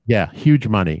 Yeah, huge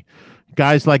money.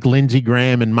 Guys like Lindsey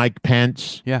Graham and Mike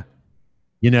Pence, Yeah.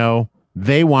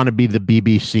 They want to be the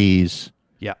BBCs.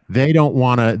 Yeah. They don't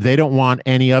want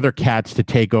any other cats to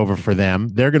take over for them.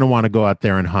 They're going to want to go out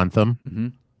there and hunt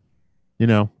them.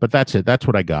 But that's it. That's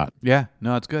what I got. Yeah.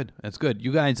 No, it's good. That's good.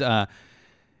 You guys,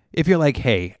 if you're like,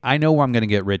 hey, I know I'm going to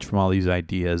get rich from all these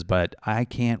ideas, but I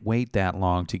can't wait that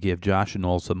long to give Josh and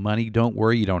Noel some money. Don't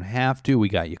worry. You don't have to. We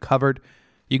got you covered.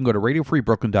 You can go to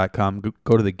radiofreebrooklyn.com,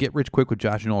 go to the Get Rich Quick with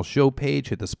Josh and Noel show page,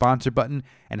 hit the sponsor button,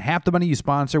 and half the money you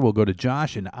sponsor will go to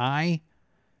Josh and I.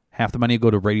 Half the money will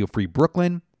go to Radio Free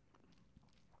Brooklyn,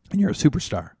 and you're a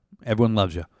superstar. Everyone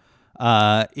loves you.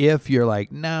 If you're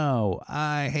like, no,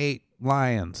 I hate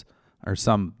lions, or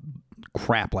some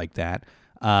crap like that,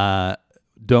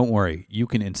 don't worry. You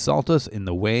can insult us in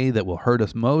the way that will hurt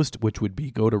us most, which would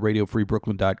be go to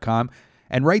radiofreebrooklyn.com.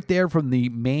 And right there from the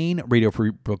main Radio Free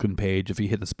Brooklyn page, if you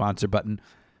hit the sponsor button,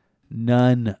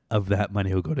 none of that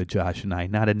money will go to Josh and I,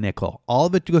 not a nickel. All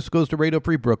of it just goes to Radio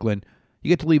Free Brooklyn. You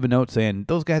get to leave a note saying,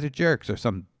 those guys are jerks, or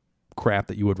some crap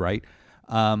that you would write.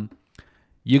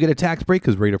 You get a tax break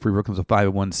because Radio Free Brooklyn is a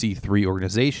 501c3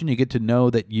 organization. You get to know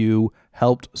that you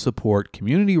helped support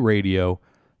community radio,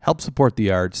 helped support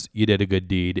the arts. You did a good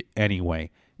deed anyway,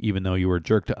 even though you were a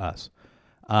jerk to us.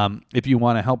 If you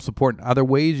want to help support in other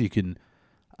ways, you can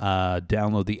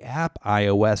download the app,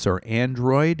 iOS or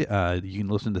Android. You can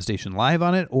listen to the station live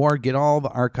on it or get all the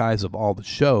archives of all the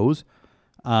shows.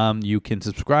 You can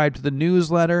subscribe to the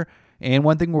newsletter. And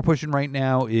one thing we're pushing right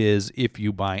now is if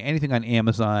you buy anything on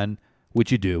Amazon,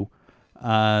 which you do,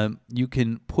 you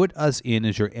can put us in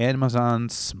as your Amazon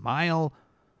Smile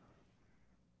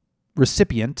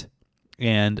recipient,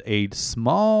 and a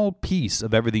small piece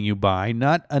of everything you buy,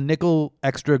 not a nickel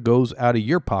extra, goes out of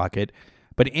your pocket,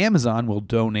 but Amazon will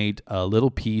donate a little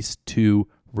piece to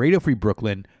Radio Free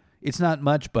Brooklyn. It's not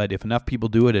much, but if enough people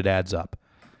do it, it adds up.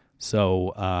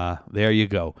 So there you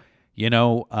go.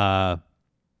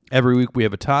 Every week we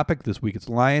have a topic. This week it's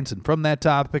Lions, and from that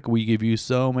topic we give you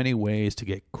so many ways to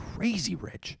get crazy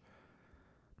rich.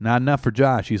 Not enough for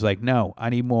Josh. He's like, no, I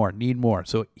need more.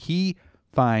 So he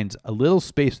finds a little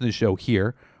space in the show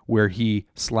here where he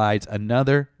slides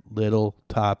another little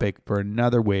topic for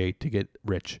another way to get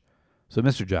rich. So,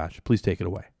 Mr. Josh, please take it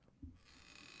away.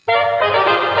 The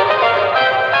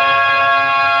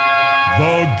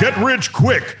Get Rich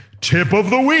Quick Tip of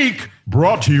the Week,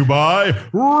 brought to you by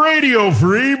Radio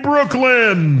Free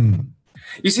Brooklyn.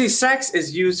 You see, sex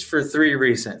is used for 3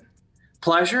 reasons: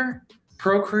 pleasure,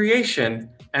 procreation,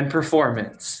 and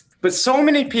performance. But so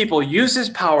many people use this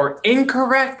power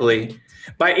incorrectly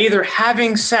by either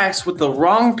having sex with the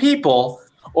wrong people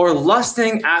or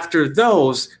lusting after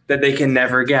those that they can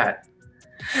never get.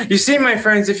 You see, my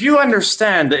friends, if you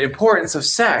understand the importance of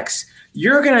sex,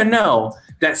 you're going to know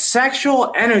that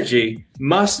sexual energy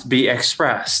must be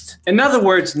expressed. In other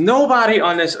words, nobody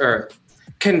on this earth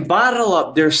can bottle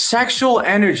up their sexual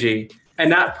energy and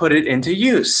not put it into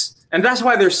use. And that's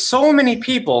why there's so many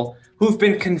people who've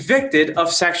been convicted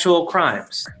of sexual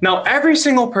crimes. Now, every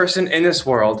single person in this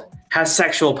world has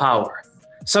sexual power.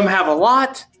 Some have a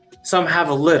lot, some have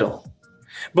a little.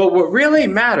 But what really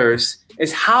matters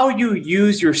is how you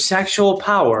use your sexual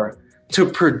power to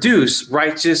produce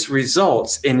righteous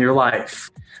results in your life.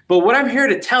 But what I'm here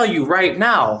to tell you right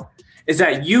now is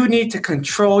that you need to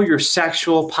control your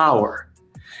sexual power.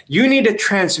 You need to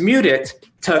transmute it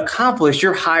to accomplish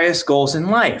your highest goals in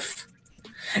life.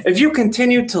 If you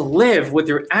continue to live with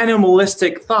your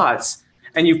animalistic thoughts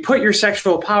and you put your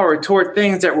sexual power toward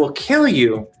things that will kill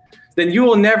you, then you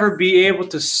will never be able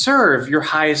to serve your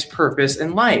highest purpose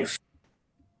in life.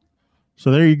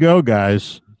 So there you go,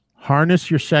 guys. Harness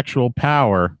your sexual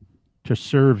power to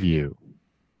serve you.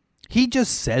 He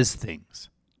just says things.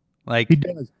 Like He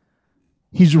does.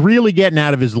 He's really getting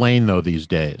out of his lane, though, these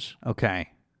days. Okay.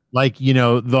 Like,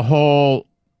 the whole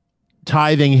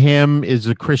tithing him is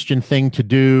a Christian thing to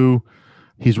do.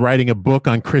 He's writing a book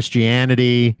on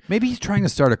Christianity. Maybe he's trying to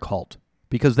start a cult,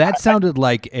 because that sounded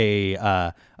like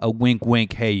a wink,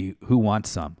 wink. Hey, who wants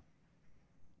some?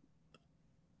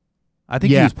 I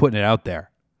think he was putting it out there.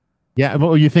 Yeah.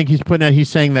 Well, you think he's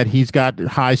saying that he's got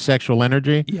high sexual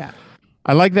energy? Yeah.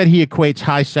 I like that he equates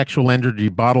high sexual energy,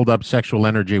 bottled up sexual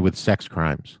energy, with sex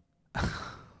crimes.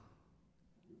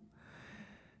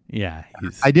 Yeah.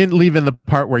 I didn't leave in the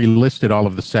part where he listed all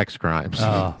of the sex crimes.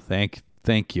 Oh, thank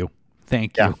you.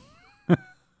 Thank you.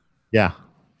 Yeah.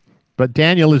 But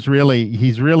Daniel he's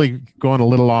really going a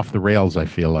little off the rails, I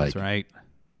feel like. That's right.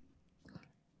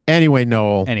 Anyway,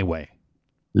 Noel.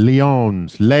 Leos.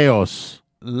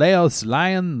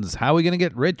 Lions. How are we going to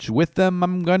get rich with them?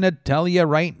 I'm going to tell you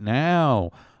right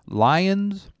now.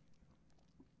 Lions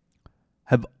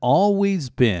have always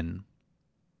been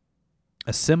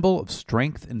a symbol of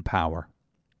strength and power,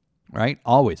 right?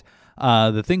 Always.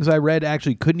 The things I read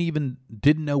actually didn't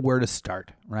know where to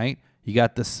start, right? You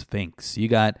got the Sphinx. You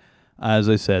got, as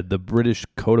I said, the British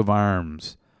coat of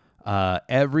arms.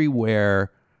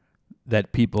 Everywhere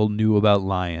that people knew about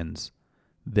lions,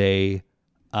 they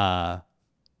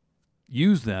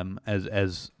use them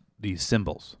as these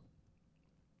symbols.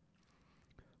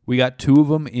 We got 2 of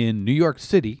them in New York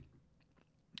City.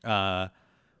 The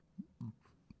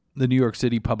New York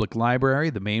City Public Library,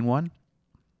 the main one.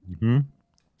 Mm-hmm.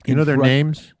 You know their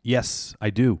names? Yes, I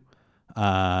do.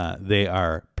 They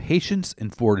are Patience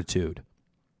and Fortitude.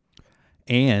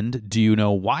 And do you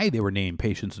know why they were named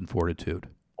Patience and Fortitude?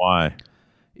 Why?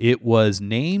 It was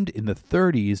named in the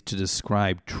 30s to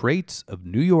describe traits of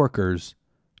New Yorkers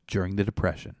during the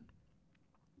Depression.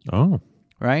 Oh.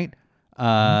 Right?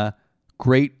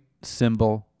 Great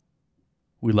symbol.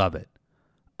 We love it.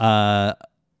 That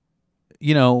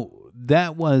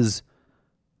was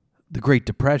the Great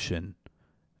Depression.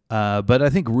 But I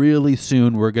think really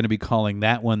soon we're going to be calling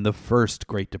that one the first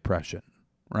Great Depression,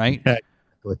 right?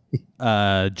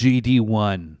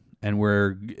 GD1, and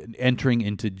we're entering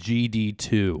into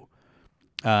GD2.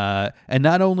 And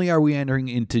not only are we entering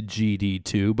into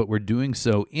GD2, but we're doing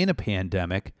so in a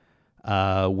pandemic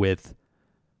with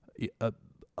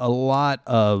a lot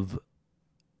of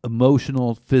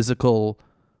emotional, physical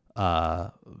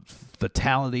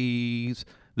fatalities.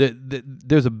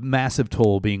 There's a massive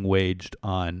toll being waged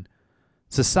on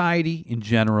society in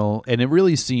general, and it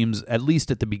really seems, at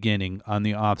least at the beginning, on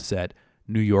the offset,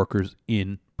 New Yorkers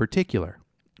in particular,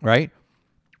 right?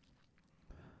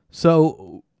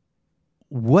 So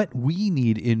what we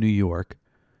need in New York,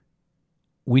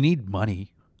 we need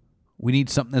money. We need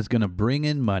something that's going to bring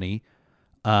in money.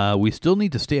 We still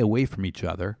need to stay away from each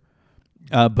other,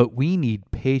 but we need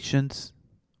patience.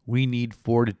 We need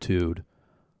fortitude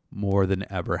more than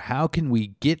ever. How can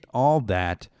we get all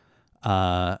that in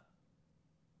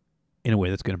a way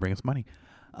that's going to bring us money?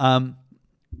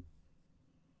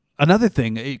 Another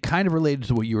thing, it kind of related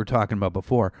to what you were talking about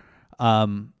before. I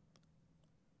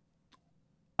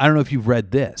don't know if you've read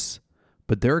this,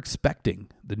 but they're expecting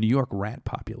the New York rat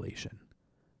population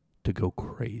to go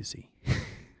crazy.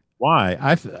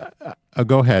 Why?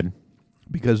 Go ahead.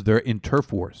 Because they're in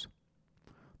turf wars.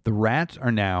 The rats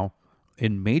are now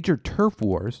in major turf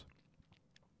wars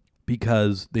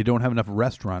because they don't have enough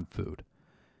restaurant food.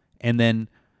 And then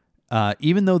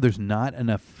even though there's not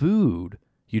enough food,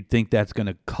 you'd think that's going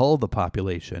to cull the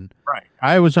population. Right.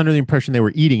 I was under the impression they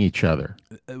were eating each other.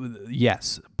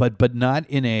 Yes, but not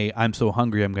in a I'm so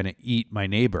hungry I'm going to eat my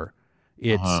neighbor.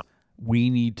 It's we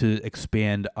need to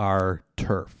expand our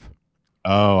turf.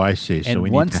 Oh, I see. So and we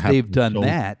once need to have they've done sold-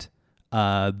 that,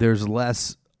 there's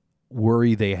less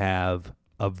worry they have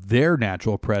of their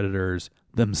natural predators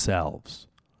themselves.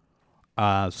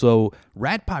 So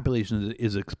rat population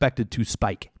is expected to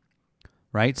spike,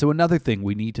 right? So another thing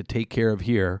we need to take care of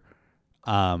here.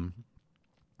 So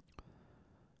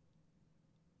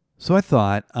I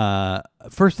thought,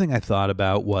 first thing I thought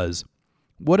about was,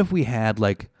 what if we had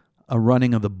like a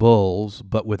running of the bulls,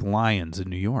 but with lions in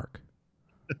New York,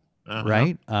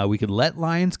 right? We could let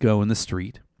lions go in the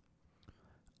street.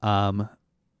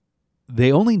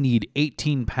 They only need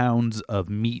 18 pounds of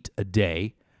meat a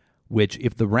day, which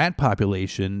if the rat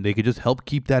population, they could just help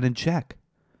keep that in check,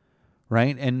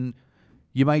 right? And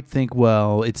you might think,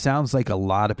 well, it sounds like a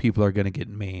lot of people are going to get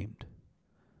maimed.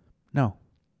 No,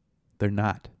 they're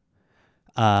not.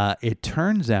 It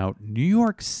turns out New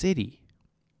York City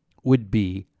would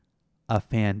be a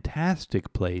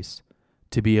fantastic place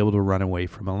to be able to run away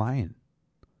from a lion.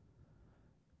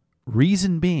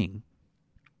 Reason being,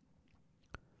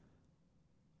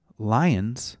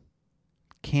 lions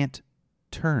can't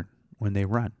turn when they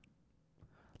run.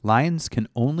 Lions can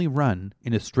only run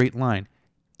in a straight line,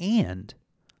 and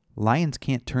lions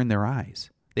can't turn their eyes.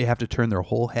 They have to turn their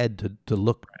whole head to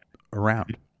look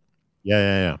around.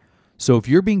 Yeah. So if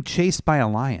you're being chased by a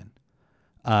lion,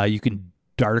 you can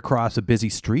dart across a busy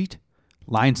street.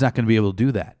 Lion's not going to be able to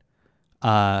do that.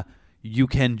 You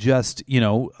can just, in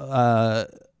a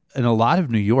lot of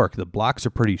New York, the blocks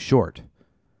are pretty short.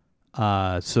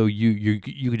 So you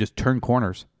can just turn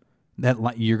corners.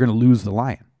 You're going to lose the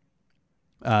lion.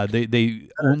 You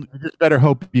just better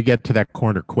hope you get to that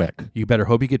corner quick. You better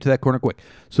hope you get to that corner quick.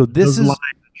 So this Those lines,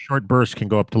 short bursts can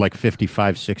go up to like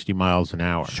 55, 60 miles an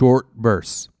hour. Short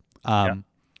bursts.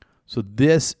 So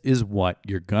this is what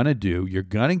you're going to do. You're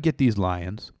going to get these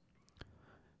lions.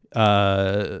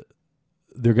 They're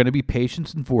going to be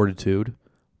patience and fortitude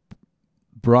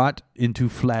brought into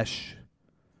flesh.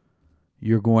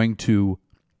 You're going to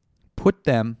put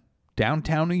them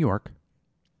downtown New York.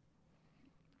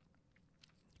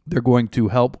 They're going to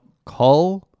help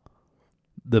cull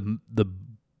the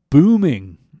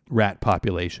booming rat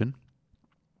population.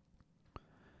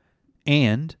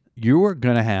 And you are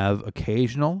going to have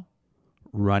occasional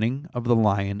running of the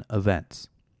lion events.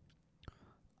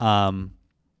 They're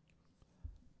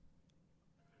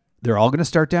all going to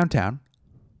start downtown,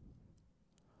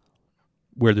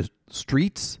 where the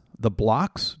streets, the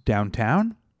blocks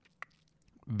downtown,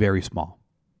 very small.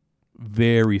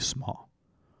 Very small.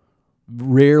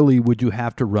 Rarely would you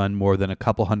have to run more than a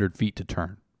couple 100 feet to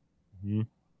turn. Mm-hmm.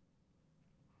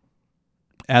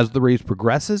 As the race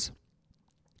progresses,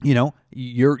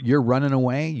 you're running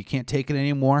away. You can't take it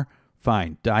anymore.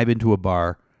 Fine, dive into a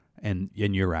bar, and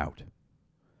you're out.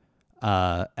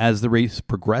 As the race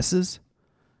progresses,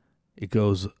 it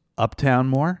goes uptown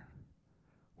more,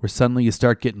 where suddenly you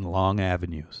start getting long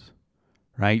avenues,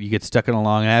 right? You get stuck in a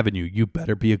long avenue. You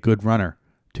better be a good runner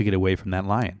to get away from that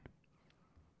lion.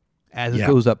 As it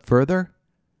goes up further,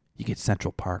 you get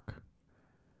Central Park.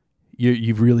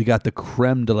 You've really got the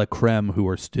creme de la creme who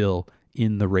are still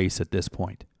in the race at this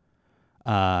point.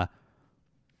 The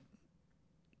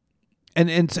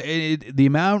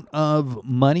amount of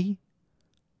money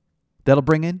that'll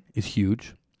bring in is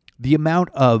huge. The amount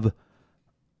of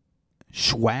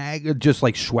swagger,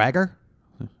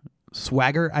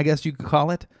 I guess you could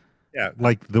call it. Yeah,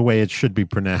 like the way it should be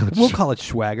pronounced. We'll call it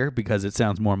swagger because it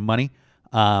sounds more money.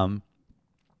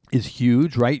 Is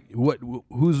huge, right?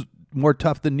 Who's more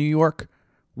tough than New York?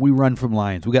 We run from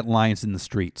lions. We got lions in the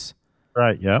streets.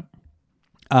 Right, yep.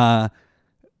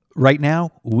 Right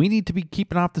now, we need to be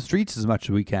keeping off the streets as much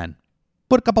as we can.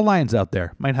 Put a couple lions out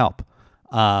there. Might help.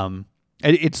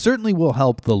 It certainly will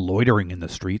help the loitering in the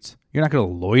streets. You're not going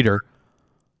to loiter.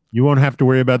 You won't have to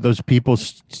worry about those people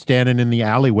standing in the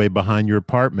alleyway behind your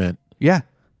apartment. Yeah.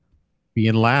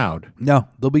 Being loud. No,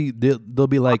 they'll be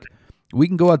like, we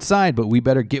can go outside, but we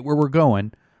better get where we're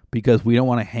going because we don't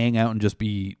want to hang out and just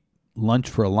be lunch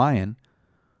for a lion.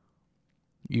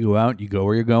 You go out, you go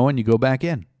where you're going, you go back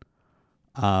in.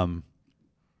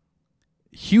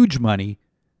 Huge money,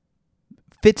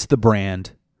 fits the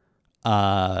brand.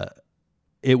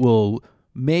 It will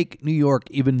make New York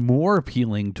even more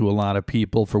appealing to a lot of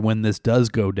people for when this does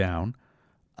go down.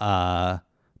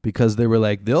 Because they were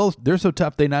like, they're so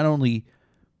tough, they not only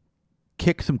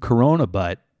kick some corona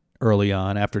butt early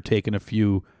on after taking a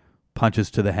few punches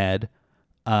to the head,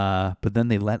 but then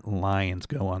they let lions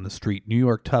go on the street. New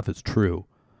York tough is true.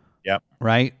 Yep.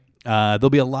 Right? There'll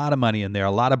be a lot of money in there,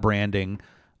 a lot of branding,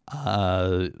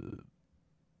 a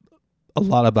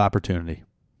lot of opportunity.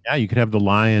 Yeah, you could have the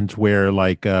lions wear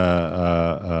like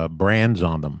brands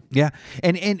on them. Yeah,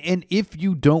 and if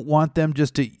you don't want them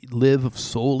just to live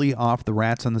solely off the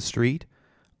rats on the street,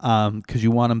 because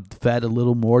you want them fed a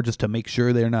little more just to make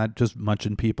sure they're not just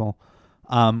munching people,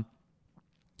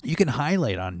 you can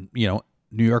highlight on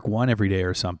New York One every day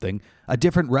or something a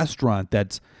different restaurant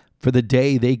that's for the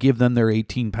day they give them their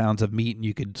 18 pounds of meat, and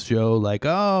you could show like,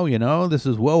 oh, this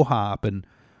is Wohop, and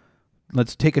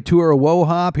let's take a tour of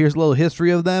Wohop. Here's a little history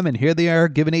of them, and here they are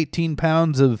giving 18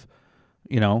 pounds of,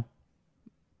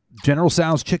 General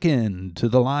Tso's chicken to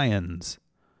the lions.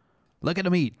 Look at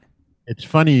them eat. It's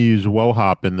funny you use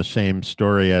Wohop in the same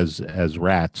story as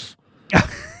rats.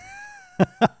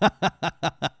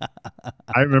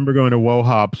 I remember going to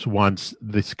Wohops once.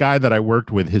 This guy that I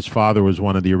worked with, his father was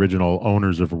one of the original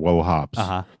owners of Wohops,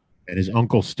 and his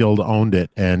uncle still owned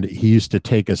it, and he used to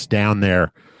take us down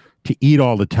there to eat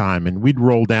all the time, and we'd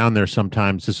roll down there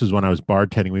sometimes. This is when I was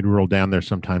bartending. We'd roll down there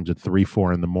sometimes at 3,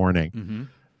 4 in the morning,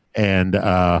 and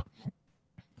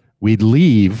we'd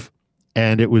leave,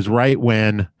 and it was right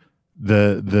when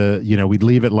we'd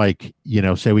leave at like,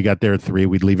 say we got there at 3,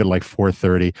 we'd leave at like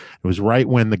 4:30. It was right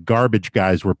when the garbage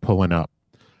guys were pulling up,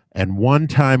 and one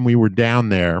time we were down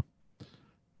there,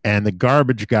 and the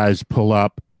garbage guys pull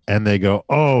up, and they go,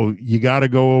 "Oh, you got to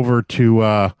go over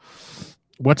to."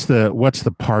 What's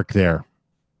the park there?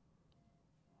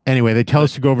 Anyway, they tell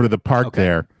us to go over to the park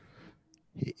there.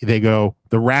 They go,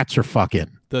 the rats are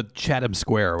fucking. The Chatham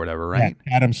Square or whatever, right?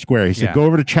 Yeah, Chatham Square. He said, go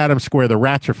over to Chatham Square. The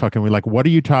rats are fucking. We're like, what are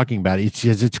you talking about? He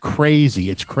says, it's crazy.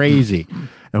 It's crazy.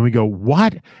 And we go,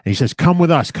 what? And he says, come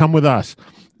with us. Come with us.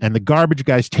 And the garbage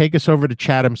guys take us over to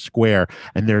Chatham Square,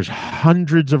 and there's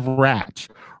hundreds of rats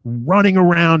running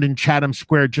around in Chatham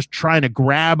Square just trying to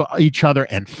grab each other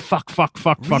and fuck.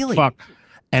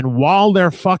 And while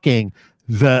they're fucking,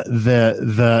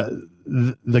 the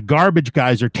garbage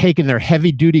guys are taking their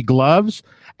heavy duty gloves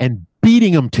and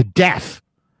beating them to death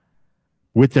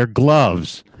with their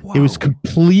gloves. Whoa. It was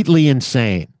completely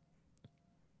insane.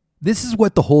 This is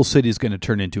what the whole city is going to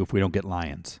turn into if we don't get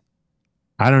lions.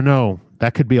 I don't know.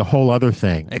 That could be a whole other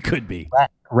thing. It could be.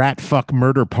 Rat fuck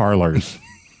murder parlors.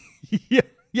 Yeah.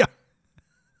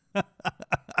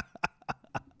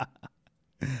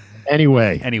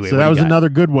 Anyway, so that was another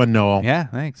good one, Noel. Yeah,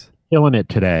 thanks. Killing it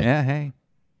today. Yeah, hey.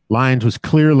 Lions was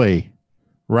clearly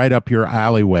right up your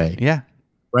alleyway. Yeah.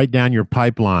 Right down your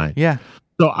pipeline. Yeah.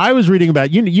 So I was reading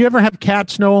about, you ever have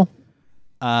cats, Noel?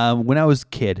 When I was a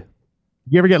kid.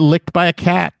 You ever get licked by a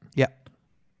cat? Yeah.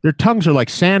 Their tongues are like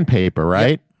sandpaper,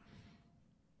 right?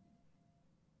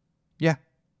 Yeah.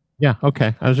 Yeah,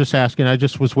 okay. I was just asking. I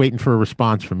just was waiting for a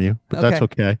response from you, but that's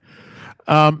okay.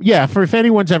 If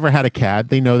anyone's ever had a cat,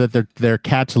 they know that their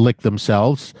cats lick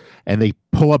themselves, and they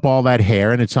pull up all that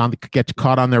hair, and gets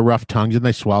caught on their rough tongues, and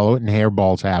they swallow it, and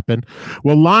hairballs happen.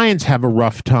 Well, lions have a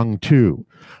rough tongue too,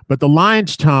 but the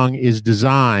lion's tongue is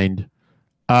designed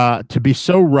to be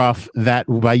so rough that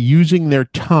by using their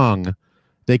tongue,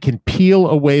 they can peel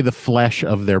away the flesh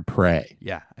of their prey.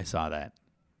 Yeah, I saw that.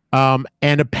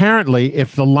 And apparently,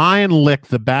 if the lion licked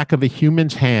the back of a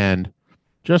human's hand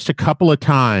just a couple of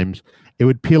times, it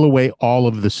would peel away all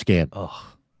of the skin. Ugh.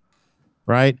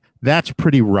 Right? That's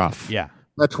pretty rough. Yeah.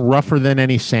 That's rougher than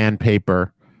any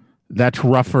sandpaper. That's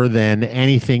rougher than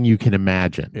anything you can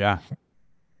imagine. Yeah.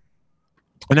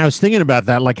 And I was thinking about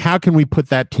that, like, how can we put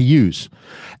that to use?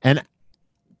 And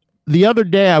the other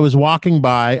day I was walking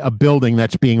by a building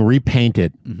that's being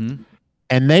repainted. Mm-hmm.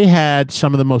 And they had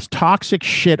some of the most toxic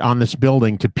shit on this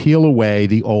building to peel away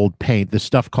the old paint, this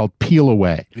stuff called peel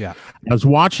away. Yeah. I was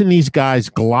watching these guys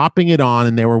glopping it on,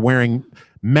 and they were wearing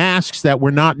masks that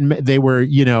were not, they were,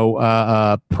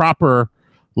 proper,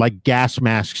 like gas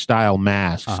mask style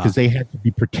masks, because they had to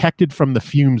be protected from the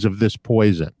fumes of this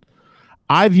poison.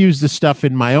 I've used this stuff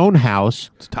in my own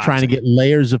house, trying to get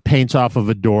layers of paints off of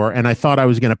a door, and I thought I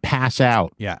was going to pass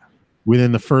out. Yeah.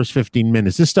 Within the first 15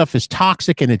 minutes. This stuff is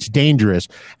toxic and it's dangerous,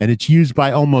 and it's used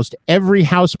by almost every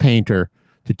house painter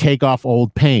to take off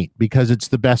old paint because it's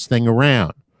the best thing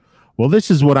around. Well,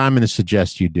 this is what I'm going to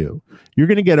suggest you do. You're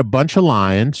going to get a bunch of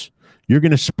lions. You're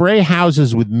going to spray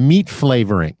houses with meat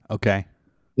flavoring. Okay.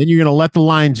 Then you're going to let the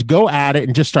lions go at it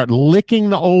and just start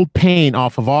licking the old paint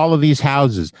off of all of these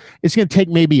houses. It's going to take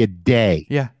maybe a day.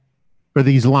 Yeah. For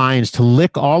these lions to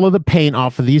lick all of the paint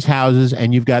off of these houses,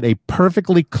 and you've got a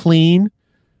perfectly clean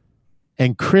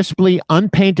and crisply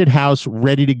unpainted house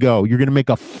ready to go. You're going to make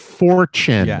a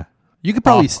fortune. Yeah. You could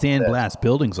probably sandblast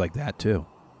buildings like that too.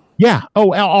 Yeah.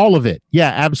 Oh, all of it. Yeah,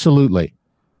 absolutely.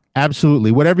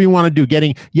 Absolutely. Whatever you want to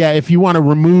do, if you want to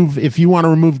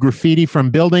remove graffiti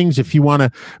from buildings, if you want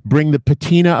to bring the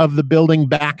patina of the building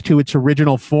back to its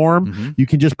original form, you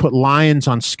can just put lions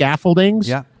on scaffoldings.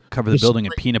 Yeah. Cover the building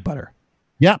in peanut butter.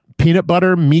 Yeah. Peanut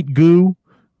butter, meat goo,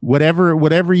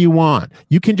 whatever you want.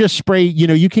 You can just spray,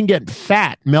 you can get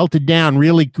fat melted down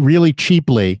really, really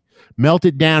cheaply, melt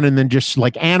it down, and then just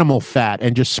like animal fat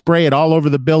and just spray it all over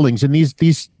the buildings. And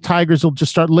these tigers will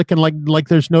just start licking like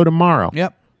there's no tomorrow.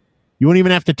 Yep. You won't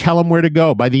even have to tell them where to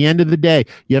go. By the end of the day,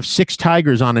 you have 6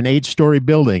 tigers on an 8-story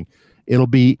building. It'll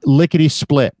be lickety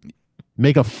split.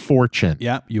 Make a fortune.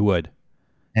 Yeah, you would.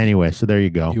 Anyway, so there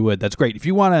you go. You would. That's great. If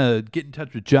you want to get in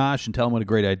touch with Josh and tell him what a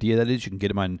great idea that is, you can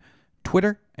get him on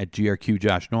Twitter at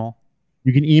GRQJoshNoel.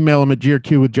 You can email him at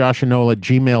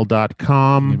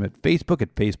grqwithjoshandnoel@gmail.com. You can get him at Facebook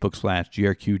at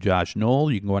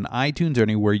Facebook/GRQJoshNoel. You can go on iTunes or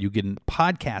anywhere you get in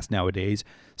podcasts nowadays.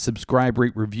 Subscribe,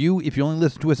 rate, review. If you only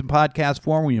listen to us in podcast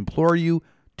form, we implore you,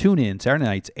 tune in Saturday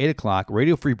nights, 8 o'clock,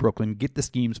 Radio Free Brooklyn. Get the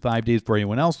schemes 5 days before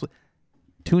anyone else.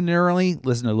 Tune in early,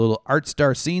 listen to a little Art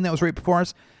Star Scene that was right before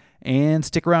us, and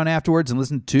stick around afterwards and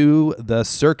listen to The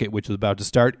Circuit, which is about to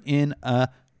start in a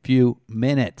few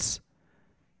minutes.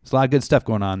 There's a lot of good stuff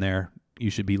going on there.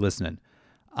 You should be listening.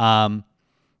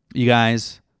 You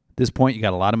guys, at this point, you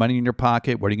got a lot of money in your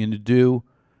pocket. What are you going to do?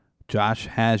 Josh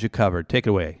has you covered. Take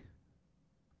it away.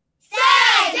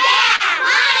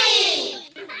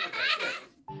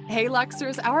 Hey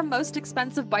Luxers, our most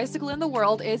expensive bicycle in the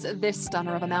world is this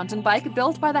stunner of a mountain bike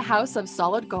built by the House of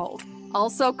Solid Gold,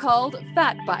 also called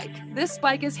Fat Bike. This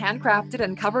bike is handcrafted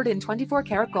and covered in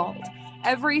 24-karat gold.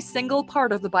 Every single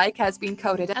part of the bike has been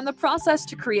coated, and the process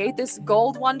to create this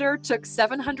gold wonder took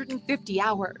 750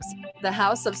 hours. The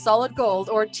House of Solid Gold,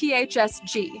 or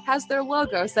THSG, has their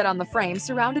logo set on the frame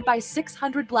surrounded by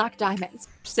 600 black diamonds,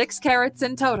 6 carats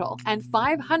in total, and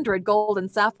 500 golden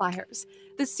sapphires.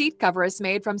 The seat cover is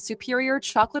made from superior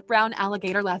chocolate brown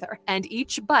alligator leather, and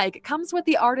each bike comes with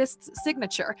the artist's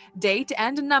signature, date,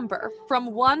 and number,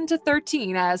 from 1 to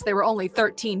 13, as there were only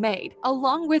 13 made,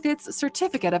 along with its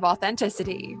certificate of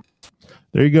authenticity.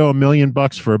 There you go, $1 million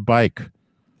for a bike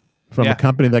from a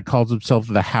company that calls itself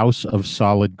the House of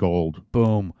Solid Gold.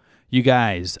 Boom. You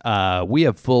guys, we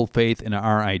have full faith in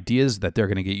our ideas that they're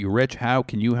going to get you rich. How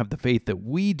can you have the faith that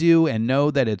we do and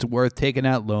know that it's worth taking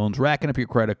out loans, racking up your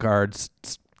credit cards,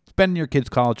 spending your kids'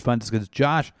 college funds? Because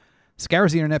Josh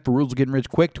scours the internet for rules of getting rich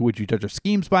quick, to which you judge our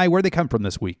schemes by. Where they come from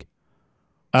this week?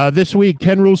 This week,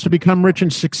 10 Rules to Become Rich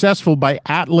and Successful by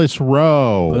Atlas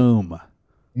Rowe. Boom.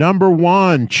 Number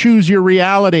 1, choose your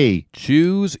reality.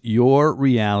 Choose your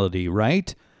reality,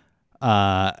 right?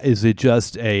 Is it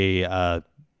just a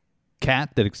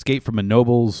cat that escaped from a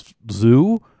noble's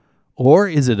zoo, or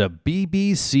is it a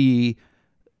BBC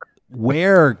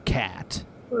werecat,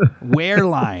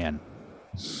 were-lion?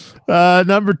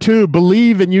 Number 2,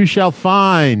 believe and you shall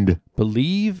find.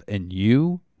 Believe and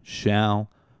you shall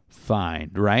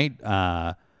find,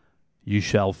 right? You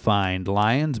shall find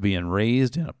lions being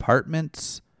raised in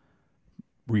apartments,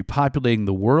 repopulating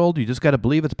the world. You just got to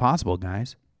believe it's possible,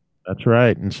 guys. That's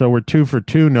right. And so we're 2 for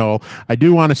 2, Noel. I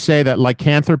do want to say that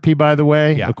lycanthropy, by the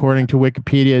way, according to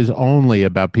Wikipedia, is only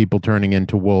about people turning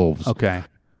into wolves. Okay.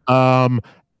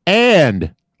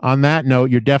 And on that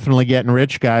note, you're definitely getting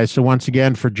rich, guys. So once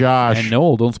again, for Josh. And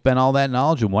Noel, don't spend all that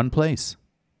knowledge in one place.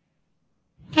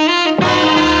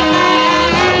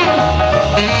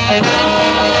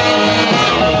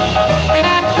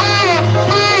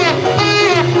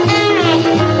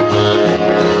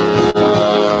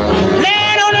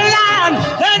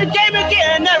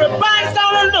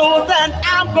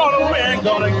 Gonna win,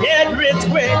 gonna get rich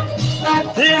quick.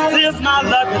 This is my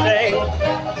lucky day.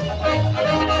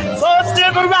 So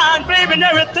stick around, baby, and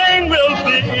everything will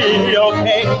be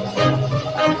okay.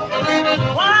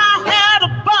 When I had a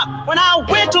buck, when I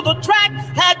went to the track,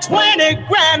 had 20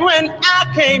 grand when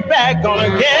I came back,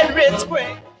 gonna get rich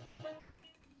quick.